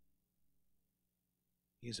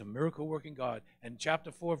 He's a miracle-working God. And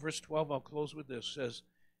chapter 4, verse 12, I'll close with this, says,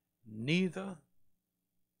 neither,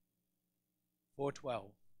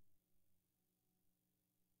 4:12,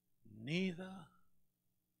 neither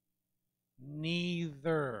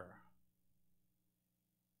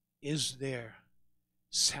is there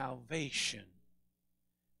salvation.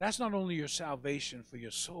 That's not only your salvation for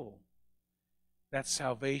your soul. That's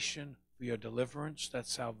salvation for your deliverance.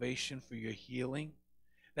 That's salvation for your healing.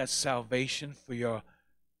 That's salvation for your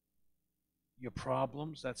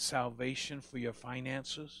problems. That's salvation for your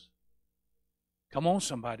finances. Come on,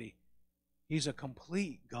 somebody. He's a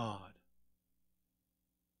complete God.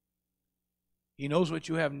 He knows what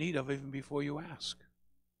you have need of even before you ask.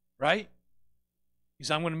 Right? He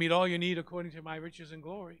said, I'm going to meet all your need according to my riches and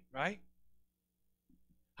glory. Right?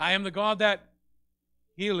 I am the God that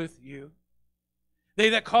healeth you. They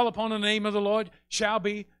that call upon the name of the Lord shall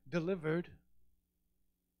be delivered.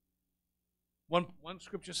 One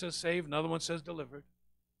scripture says saved, another one says delivered.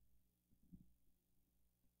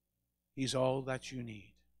 He's all that you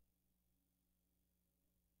need.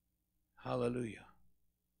 Hallelujah.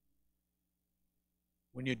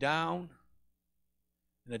 When you're down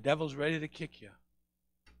and the devil's ready to kick you,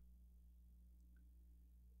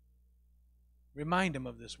 remind him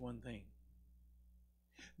of this one thing.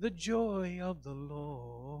 The joy of the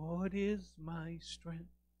Lord is my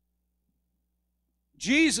strength.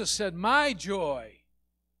 Jesus said, my joy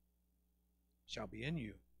shall be in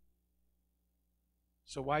you.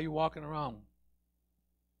 So why are you walking around?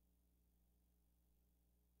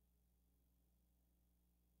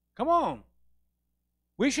 Come on.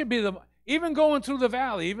 We should be even going through the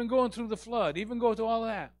valley, even going through the flood, even going through all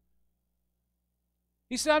that.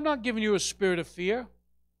 He said, I'm not giving you a spirit of fear,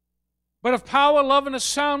 but of power, love, and a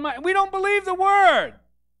sound mind. We don't believe the word.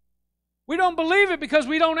 We don't believe it because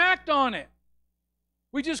we don't act on it.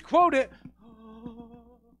 We just quote it.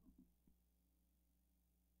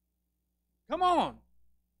 Come on.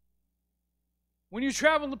 When you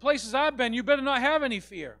travel to places I've been, you better not have any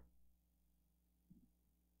fear.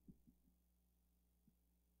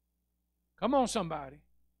 Come on, somebody.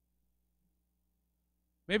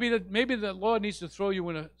 Maybe the Lord needs to throw you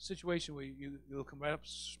in a situation where you'll come right up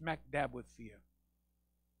smack dab with fear.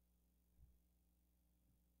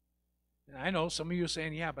 And I know some of you are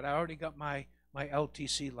saying, yeah, but I already got my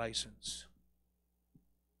LTC license.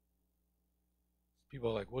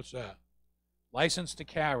 People are like, what's that? License to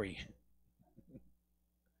carry.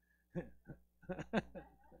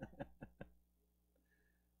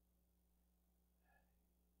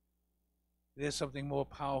 There's something more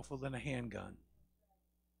powerful than a handgun,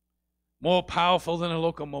 more powerful than a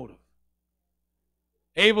locomotive,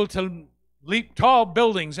 able to leap tall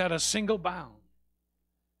buildings at a single bound.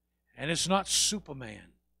 And it's not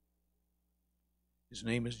Superman. His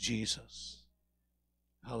name is Jesus.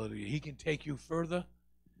 Hallelujah. He can take you further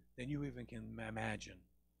than you even can imagine.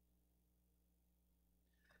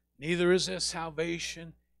 Neither is there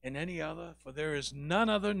salvation in any other, for there is none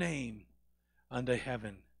other name under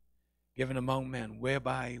heaven given among men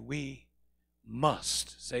whereby we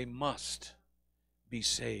must, say must, be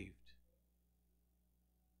saved.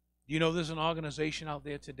 You know, there's an organization out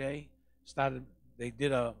there today,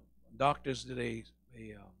 doctors did a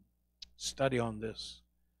study on this.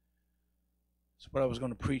 That's what I was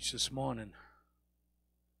going to preach this morning,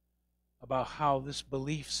 about how this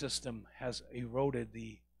belief system has eroded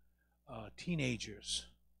the teenagers.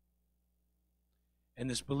 And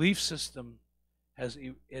this belief system has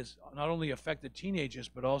not only affected teenagers,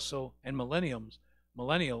 but also, and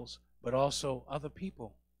millennials, but also other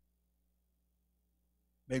people.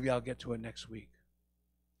 Maybe I'll get to it next week.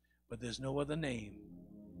 But there's no other name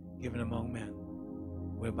given among men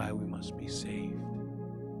whereby we must be saved.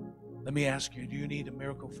 Let me ask you, do you need a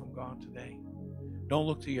miracle from God today? Don't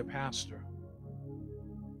look to your pastor.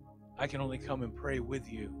 I can only come and pray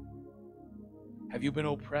with you. Have you been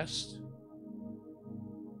oppressed?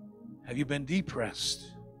 Have you been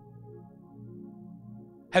depressed?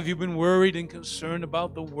 Have you been worried and concerned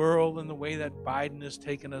about the world and the way that Biden has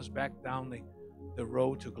taken us back down the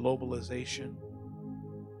road to globalization?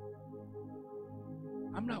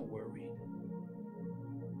 I'm not worried,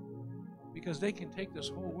 because they can take this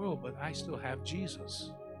whole world, but I still have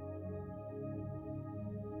Jesus.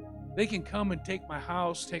 They can come and take my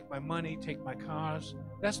house, take my money, take my cars.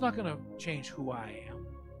 That's not going to change who I am.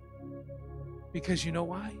 Because you know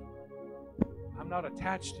why? I'm not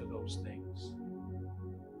attached to those things.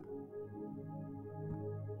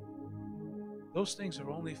 Those things are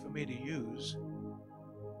only for me to use.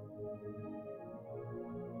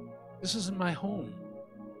 This isn't my home.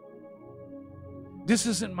 This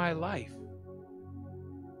isn't my life.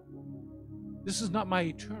 This is not my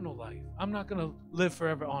eternal life. I'm not going to live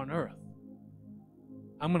forever on earth.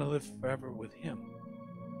 I'm going to live forever with Him.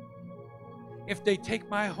 If they take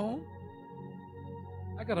my home,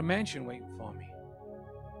 I got a mansion waiting for me.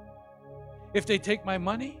 If they take my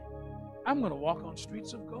money, I'm going to walk on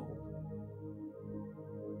streets of gold.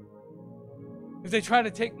 If they try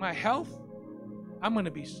to take my health, I'm going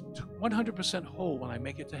to be 100% whole when I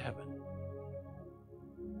make it to heaven.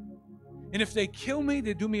 And if they kill me,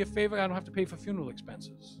 they do me a favor, I don't have to pay for funeral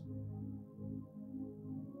expenses.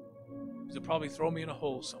 They'll probably throw me in a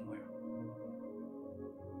hole somewhere.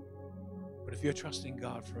 But if you're trusting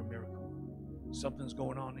God for a miracle, something's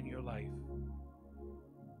going on in your life.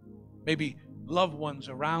 Maybe loved ones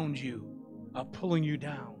around you are pulling you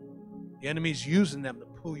down. The enemy's using them to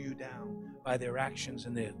pull you down by their actions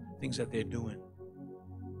and their things that they're doing.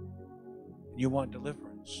 And you want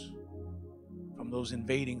deliverance from those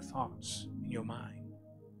invading thoughts in your mind.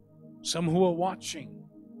 Some who are watching,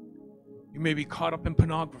 you may be caught up in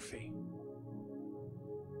pornography,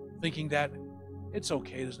 thinking that it's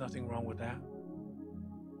okay, there's nothing wrong with that.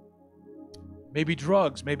 Maybe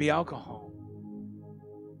drugs, maybe alcohol.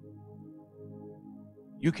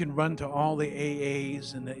 You can run to all the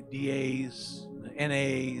AAs and the DAs, and the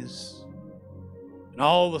NAs, and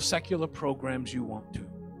all the secular programs you want to.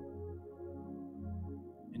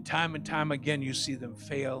 And time again, you see them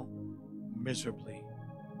fail miserably.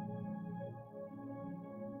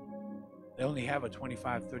 They only have a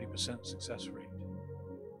 25-30% success rate.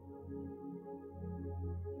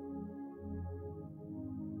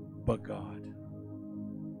 But God.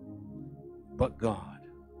 But God.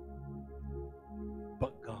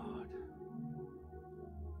 But God.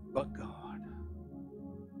 But God.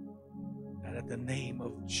 That at the name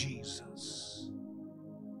of Jesus,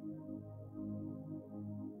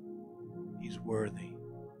 He's worthy.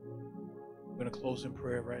 We're going to close in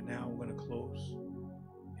prayer right now. We're going to close.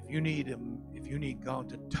 If you need God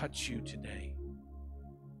to touch you today,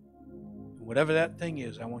 whatever that thing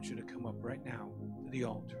is, I want you to come up right now to the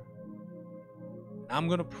altar. I'm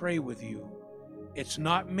going to pray with you. It's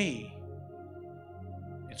not me.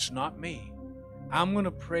 It's not me. I'm going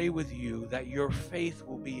to pray with you that your faith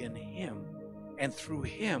will be in him, and through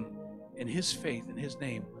him, and his faith in his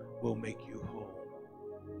name, will make you whole.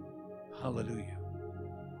 Hallelujah.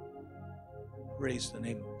 Praise the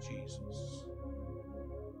name of Jesus.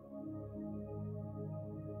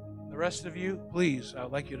 The rest of you, please,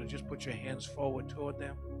 I'd like you to just put your hands forward toward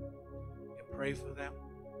them and pray for them.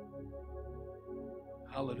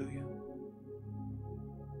 Hallelujah.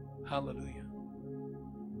 Hallelujah.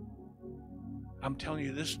 I'm telling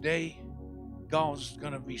you, this day, God's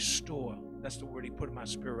going to restore. That's the word he put in my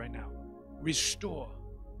spirit right now. Restore.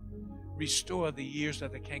 Restore the years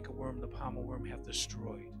that the cankerworm, the palmer worm have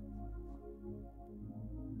destroyed.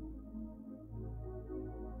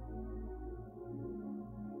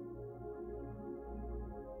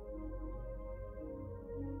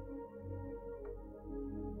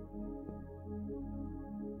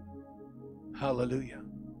 Hallelujah.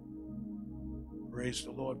 Praise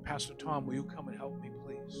the Lord. Pastor Tom, will you come and help me,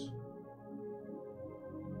 please?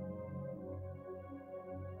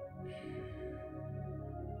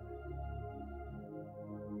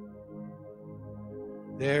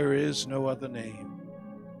 There is no other name.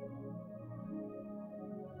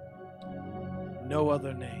 No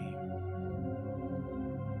other name.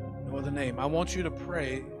 No other name. I want you to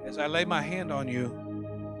pray as I lay my hand on you.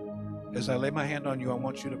 As I lay my hand on you, I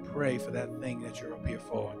want you to pray for that thing that you're up here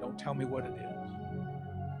for. Don't tell me what it is.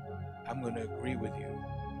 I'm going to agree with you.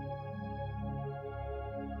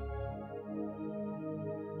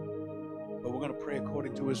 But we're going to pray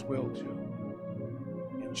according to his will too.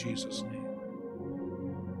 In Jesus' name.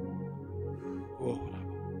 Oh,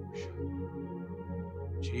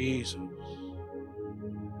 Jesus.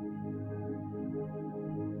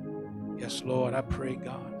 Yes, Lord, I pray,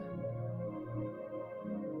 God.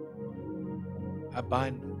 I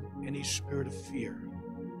bind any spirit of fear.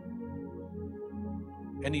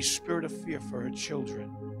 Any spirit of fear for her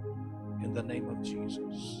children in the name of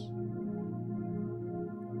Jesus.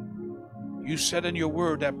 You said in your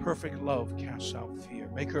word that perfect love casts out fear.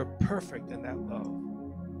 Make her perfect in that love.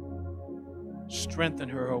 Strengthen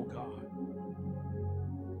her, oh God.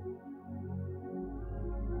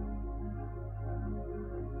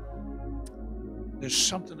 There's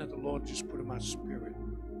something that the Lord just put in my spirit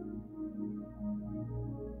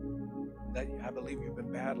that I believe you've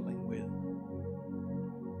been battling with.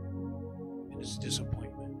 And it's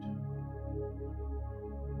disappointment.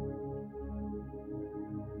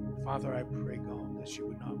 Father, I pray, God, that she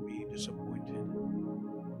would not be disappointed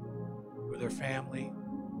with her family,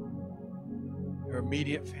 her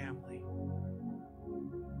immediate family.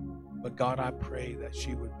 But God, I pray that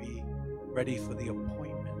she would be ready for the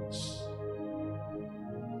appointments.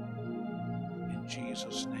 In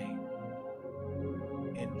Jesus' name.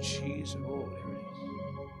 In Jesus' name. Oh, there it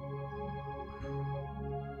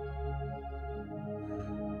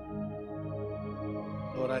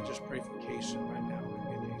is. Lord, I just pray for Kason right now.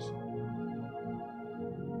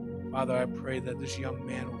 Father, I pray that this young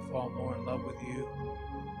man will fall more in love with you.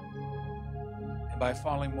 And by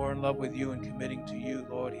falling more in love with you and committing to you,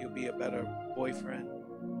 Lord, he'll be a better boyfriend,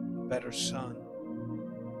 a better son,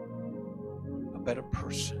 a better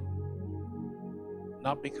person.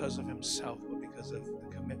 Not because of himself, but because of the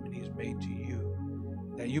commitment he's made to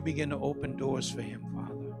you. That you begin to open doors for him,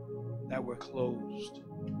 Father, that were closed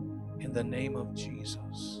in the name of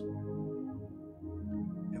Jesus.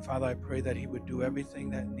 And Father, I pray that he would do everything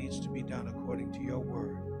that needs to be done according to your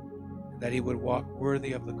word, and that he would walk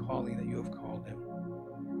worthy of the calling that you have called him.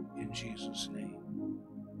 In Jesus' name.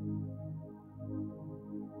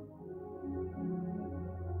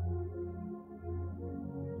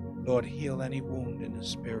 Lord, heal any wound in his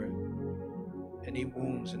spirit, any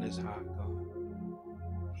wounds in his heart, God.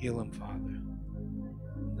 Heal him, Father,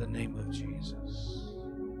 in the name of Jesus.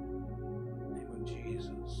 In the name of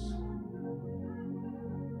Jesus.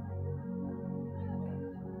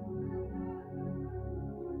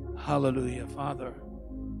 Hallelujah, Father.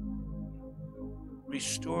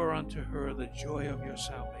 Restore unto her the joy of your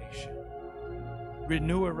salvation.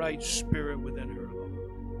 Renew a right spirit within her, Lord.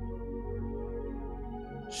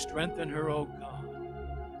 Strengthen her, O God.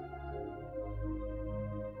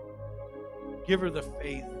 Give her the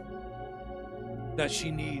faith that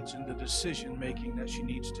she needs in the decision making that she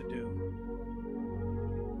needs to do.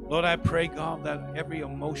 Lord, I pray, God, that every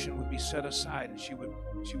emotion would be set aside and she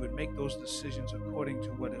would make those decisions according to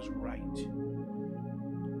what is right,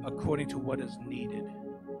 according to what is needed.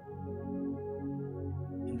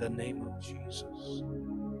 In the name of Jesus.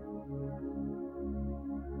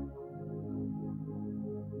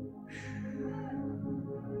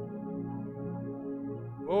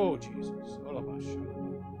 Oh, Jesus.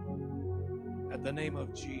 At the name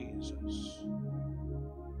of Jesus.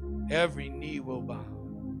 Every knee will bow.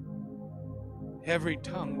 Every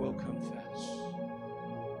tongue will confess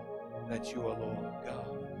that you are Lord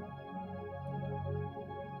God.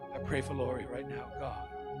 I pray for Lori right now, God.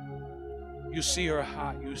 You see her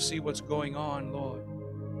heart. You see what's going on, Lord.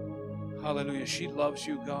 Hallelujah. She loves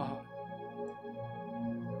you, God.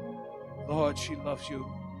 Lord, she loves you,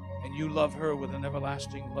 and you love her with an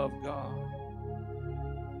everlasting love, God.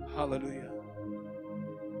 Hallelujah.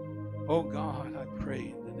 Oh, God, I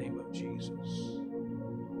pray in the name of Jesus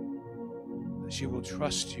that she will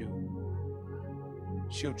trust you.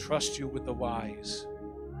 She'll trust you with the whys.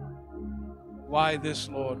 Why this,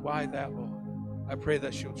 Lord? Why that, Lord? I pray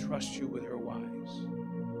that she'll trust you with her whys.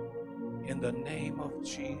 In the name of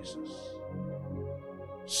Jesus.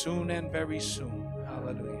 Soon and very soon.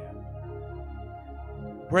 Hallelujah.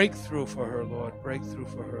 Breakthrough for her, Lord. Breakthrough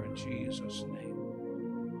for her in Jesus' name.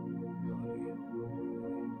 Hallelujah.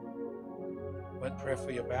 Want prayer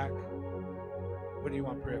for your back? What do you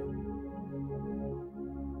want prayer for?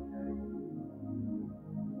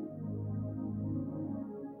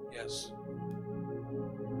 Yes.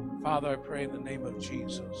 Father, I pray in the name of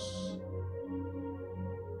Jesus.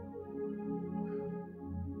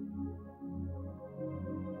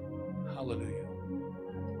 Hallelujah.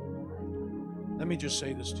 Let me just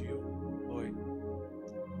say this to you, Lloyd.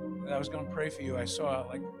 When I was going to pray for you, I saw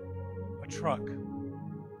like a truck.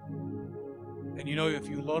 And you know, if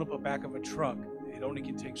you load up the back of a truck, it only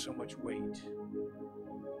can take so much weight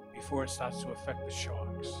before it starts to affect the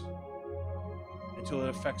shocks, until it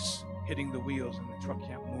affects hitting the wheels and the truck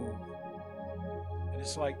can't move. And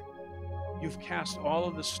it's like you've cast all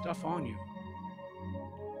of this stuff on you.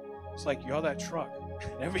 It's like you're that truck,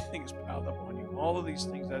 and everything is piled up on you. All of these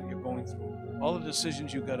things that you're going through, all the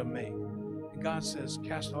decisions you've got to make. And God says,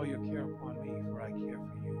 cast all your care upon me, for I care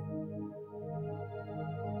for you.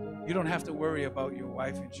 You don't have to worry about your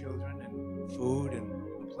wife and children and food and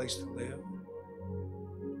a place to live.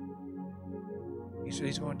 He said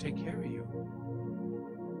he's going to take care of you.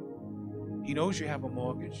 He knows you have a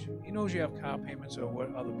mortgage. He knows you have car payments or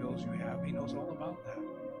what other bills you have. He knows all about that.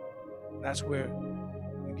 That's where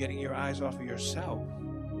you're getting your eyes off of yourself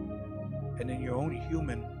and in your own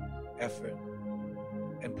human effort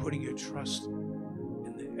and putting your trust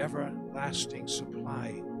in the everlasting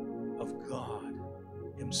supply of God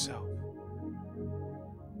Himself.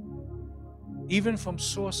 Even from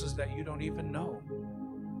sources that you don't even know.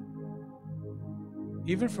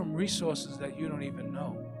 Even from resources that you don't even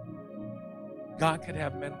know. God could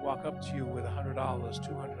have men walk up to you with $100,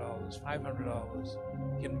 $200,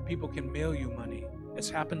 $500. People can mail you money. It's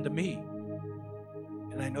happened to me.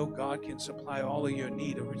 And I know God can supply all of your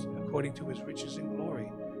need according to His riches and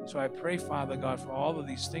glory. So I pray, Father God, for all of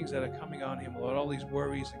these things that are coming on Him, Lord, all these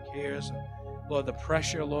worries and cares, and Lord, the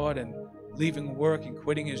pressure, Lord, and leaving work and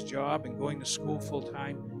quitting his job and going to school full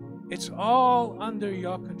time. It's all under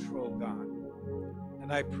your control, God.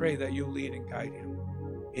 And I pray that you lead and guide him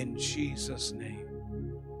in Jesus' name.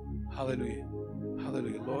 Hallelujah.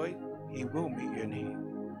 Hallelujah. Lord, He will meet your need.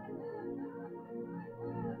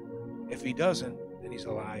 If He doesn't, then He's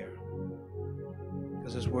a liar.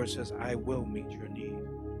 Because His word says, I will meet your need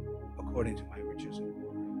according to my riches and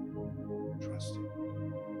glory. Trust Him.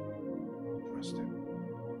 Trust Him.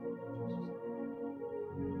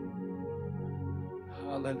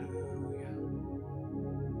 Hallelujah.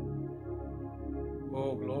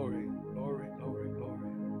 Oh, glory, glory, glory, glory.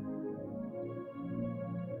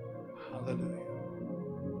 Hallelujah.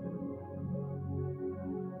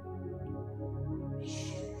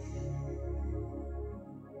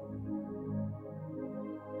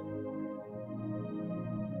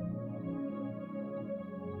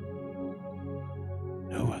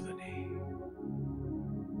 No other name.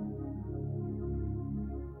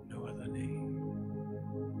 No other name.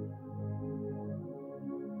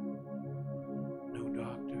 No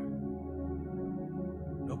doctor.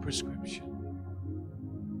 No prescription.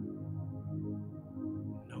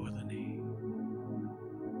 No other name.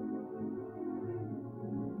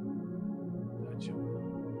 Touch him,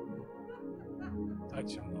 Lord.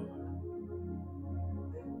 Touch him, Lord.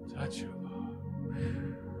 Touch him, Lord.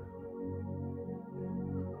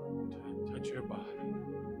 Touch your body.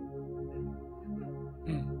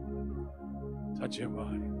 Touch your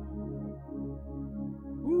body.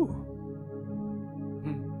 Woo.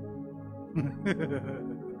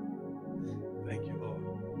 Thank you, Lord.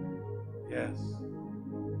 Yes.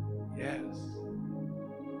 Yes.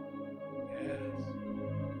 Yes.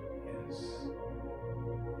 Yes.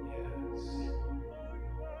 Yes.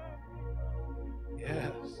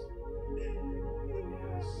 Yes.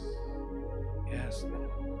 Yes. Yes, Lord.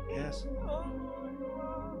 Yes, Lord.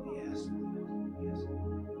 Yes,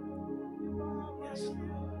 Lord. Yes, Lord.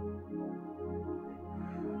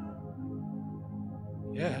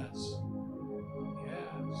 Yes.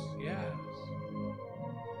 Yes. Yes.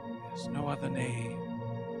 There's no other name.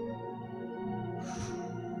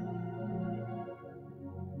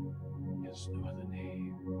 There's no other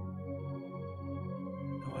name.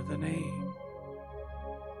 No other name.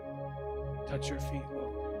 Touch your feet,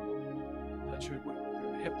 Lord. Touch your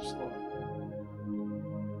hips, Lord.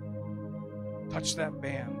 Touch that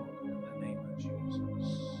band, Lord, in the name of Jesus.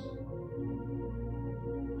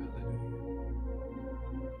 Hallelujah.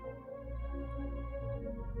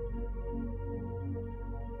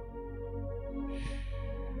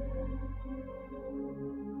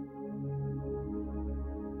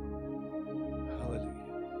 Hallelujah.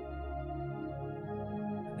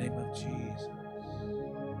 In the name of Jesus.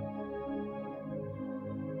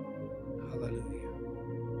 Hallelujah.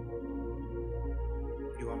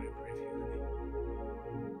 What do you want me to pray for you, honey?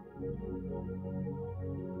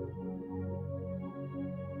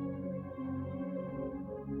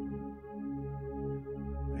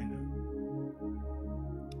 I know.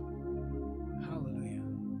 Hallelujah.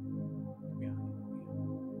 Yeah.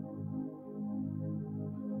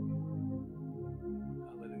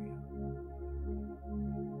 Hallelujah.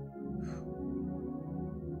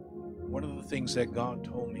 One of the things that God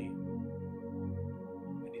told me,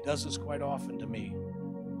 and He does this quite often to me,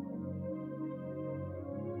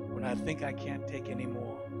 when I think I can't take any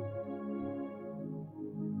more,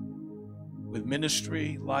 with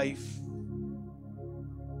ministry, life,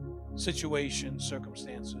 situations,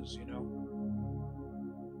 circumstances,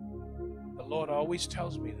 the Lord always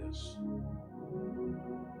tells me this.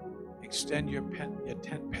 Extend your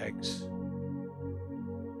tent pegs.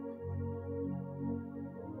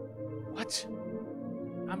 What?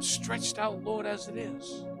 I'm stretched out, Lord, as it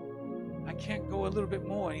is. I can't go a little bit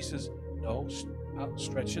more. And He says, no,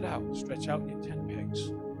 stretch it out. Stretch out your tent pegs.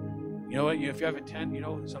 You know what? If you have a tent,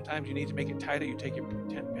 sometimes you need to make it tighter. You take your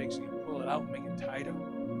tent pegs and you pull it out and make it tighter.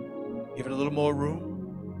 Give it a little more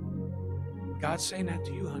room. God's saying that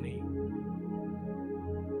to you, honey.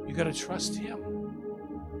 You got to trust Him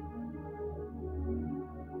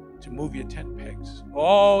to move your tent pegs.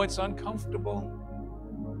 Oh, it's uncomfortable.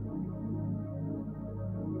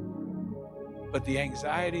 But the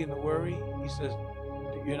anxiety and the worry, He says,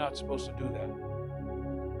 you're not supposed to do that.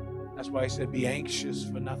 That's why He said, be anxious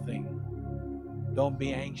for nothing. Don't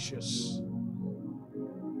be anxious.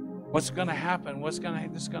 What's going to happen? That's going to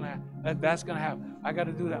happen. I got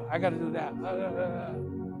to do that. I got to do that.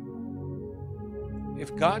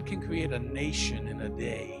 If God can create a nation in a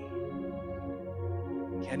day,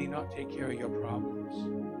 can He not take care of your problems?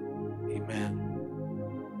 Amen.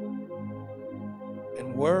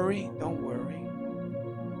 And worry, don't worry.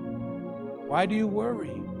 Why do you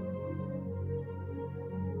worry?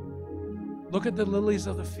 Look at the lilies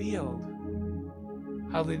of the field,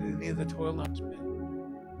 how they neither toil nor spin.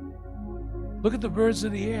 Look at the birds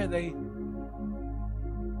of the air. They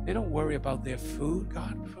don't worry about their food.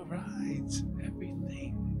 God provides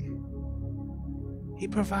everything. He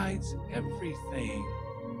provides everything.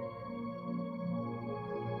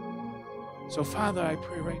 So, Father, I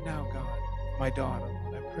pray right now, God, my daughter,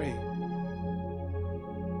 Lord, I pray.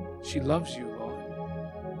 She loves you, Lord.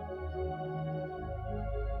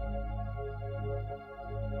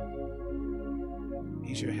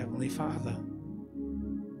 He's your Heavenly Father.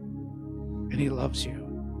 And He loves you.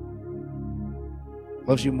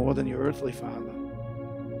 Loves you more than your earthly father.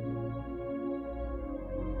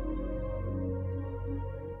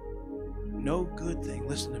 No good thing,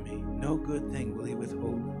 listen to me, no good thing will He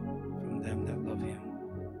withhold from them that love Him.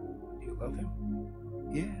 Do you love Him?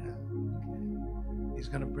 Yeah. Okay. He's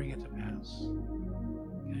going to bring it to pass.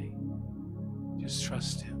 Okay? Just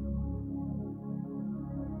trust Him.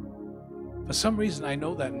 For some reason, I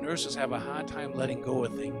know that nurses have a hard time letting go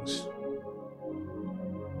of things.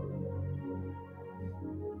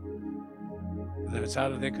 If it's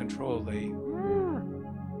out of their control,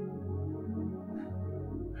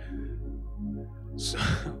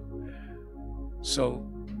 So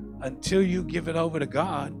until you give it over to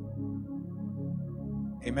God,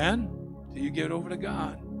 amen? Until you give it over to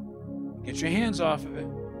God, get your hands off of it.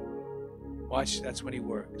 Watch, that's when He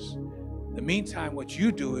works. In the meantime, what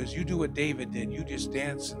you do is you do what David did. You just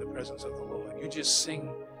dance in the presence of the Lord. You just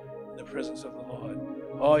sing in the presence of the Lord.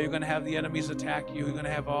 Oh, you're going to have the enemies attack you. You're going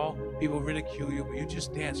to have all people ridicule you. But you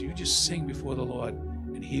just dance. You just sing before the Lord,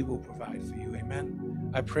 and He will provide for you.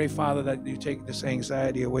 Amen. I pray, Father, that you take this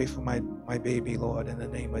anxiety away from my baby, Lord, in the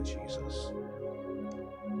name of Jesus.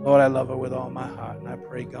 Lord, I love her with all my heart, and I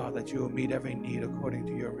pray, God, that you will meet every need according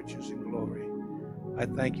to your riches and glory. I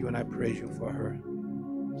thank you and I praise you for her.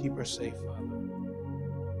 Keep her safe, Father.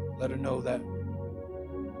 Let her know that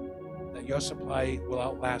your supply will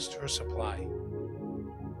outlast her supply.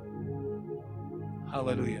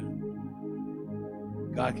 Hallelujah.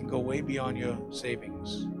 God can go way beyond your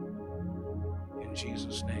savings. In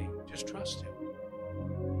Jesus' name. Just trust him.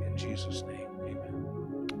 In Jesus' name. Amen.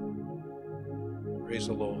 Praise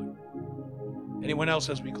the Lord. Anyone else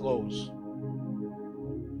as we close?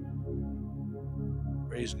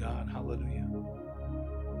 Praise God. Hallelujah.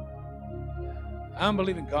 I'm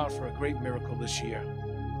believing God for a great miracle this year.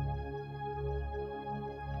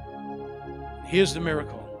 Here's the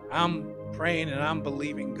miracle. I'm praying and I'm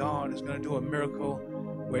believing God is going to do a miracle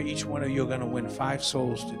where each one of you are going to win 5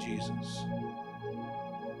 souls to Jesus.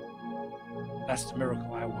 That's the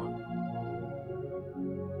miracle I want.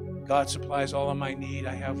 God supplies all of my need.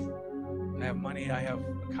 I have money, I have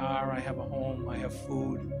a car, I have a home, I have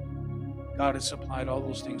food. God has supplied all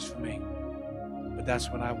those things for me. But that's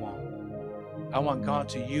what I want. I want God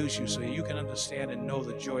to use you so you can understand and know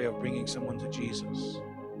the joy of bringing someone to Jesus.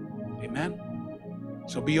 Amen?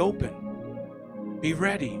 So be open. Be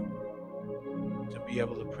ready to be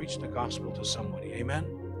able to preach the gospel to somebody. Amen?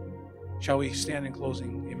 Shall we stand in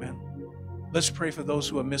closing? Amen. Let's pray for those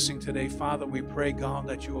who are missing today. Father, we pray, God,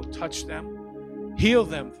 that you will touch them. Heal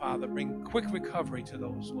them, Father. Bring quick recovery to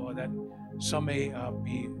those, Lord, that some may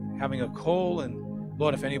be having a cold. And,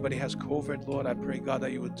 Lord, if anybody has COVID, Lord, I pray, God,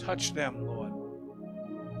 that you would touch them, Lord,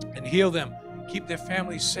 and heal them. Keep their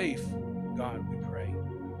families safe, God, we pray,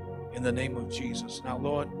 in the name of Jesus. Now,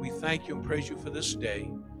 Lord, we thank you and praise you for this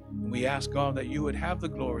day. And we ask, God, that you would have the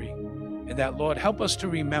glory. And that, Lord, help us to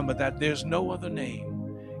remember that there's no other name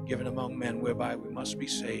given among men whereby we must be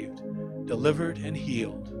saved, delivered, and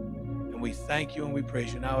healed. And we thank you and we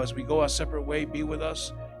praise you. Now, as we go our separate way, be with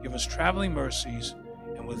us. Give us traveling mercies.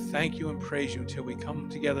 And we'll thank you and praise you until we come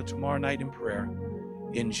together tomorrow night in prayer.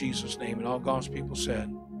 In Jesus' name. And all God's people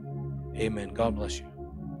said, amen. God bless you.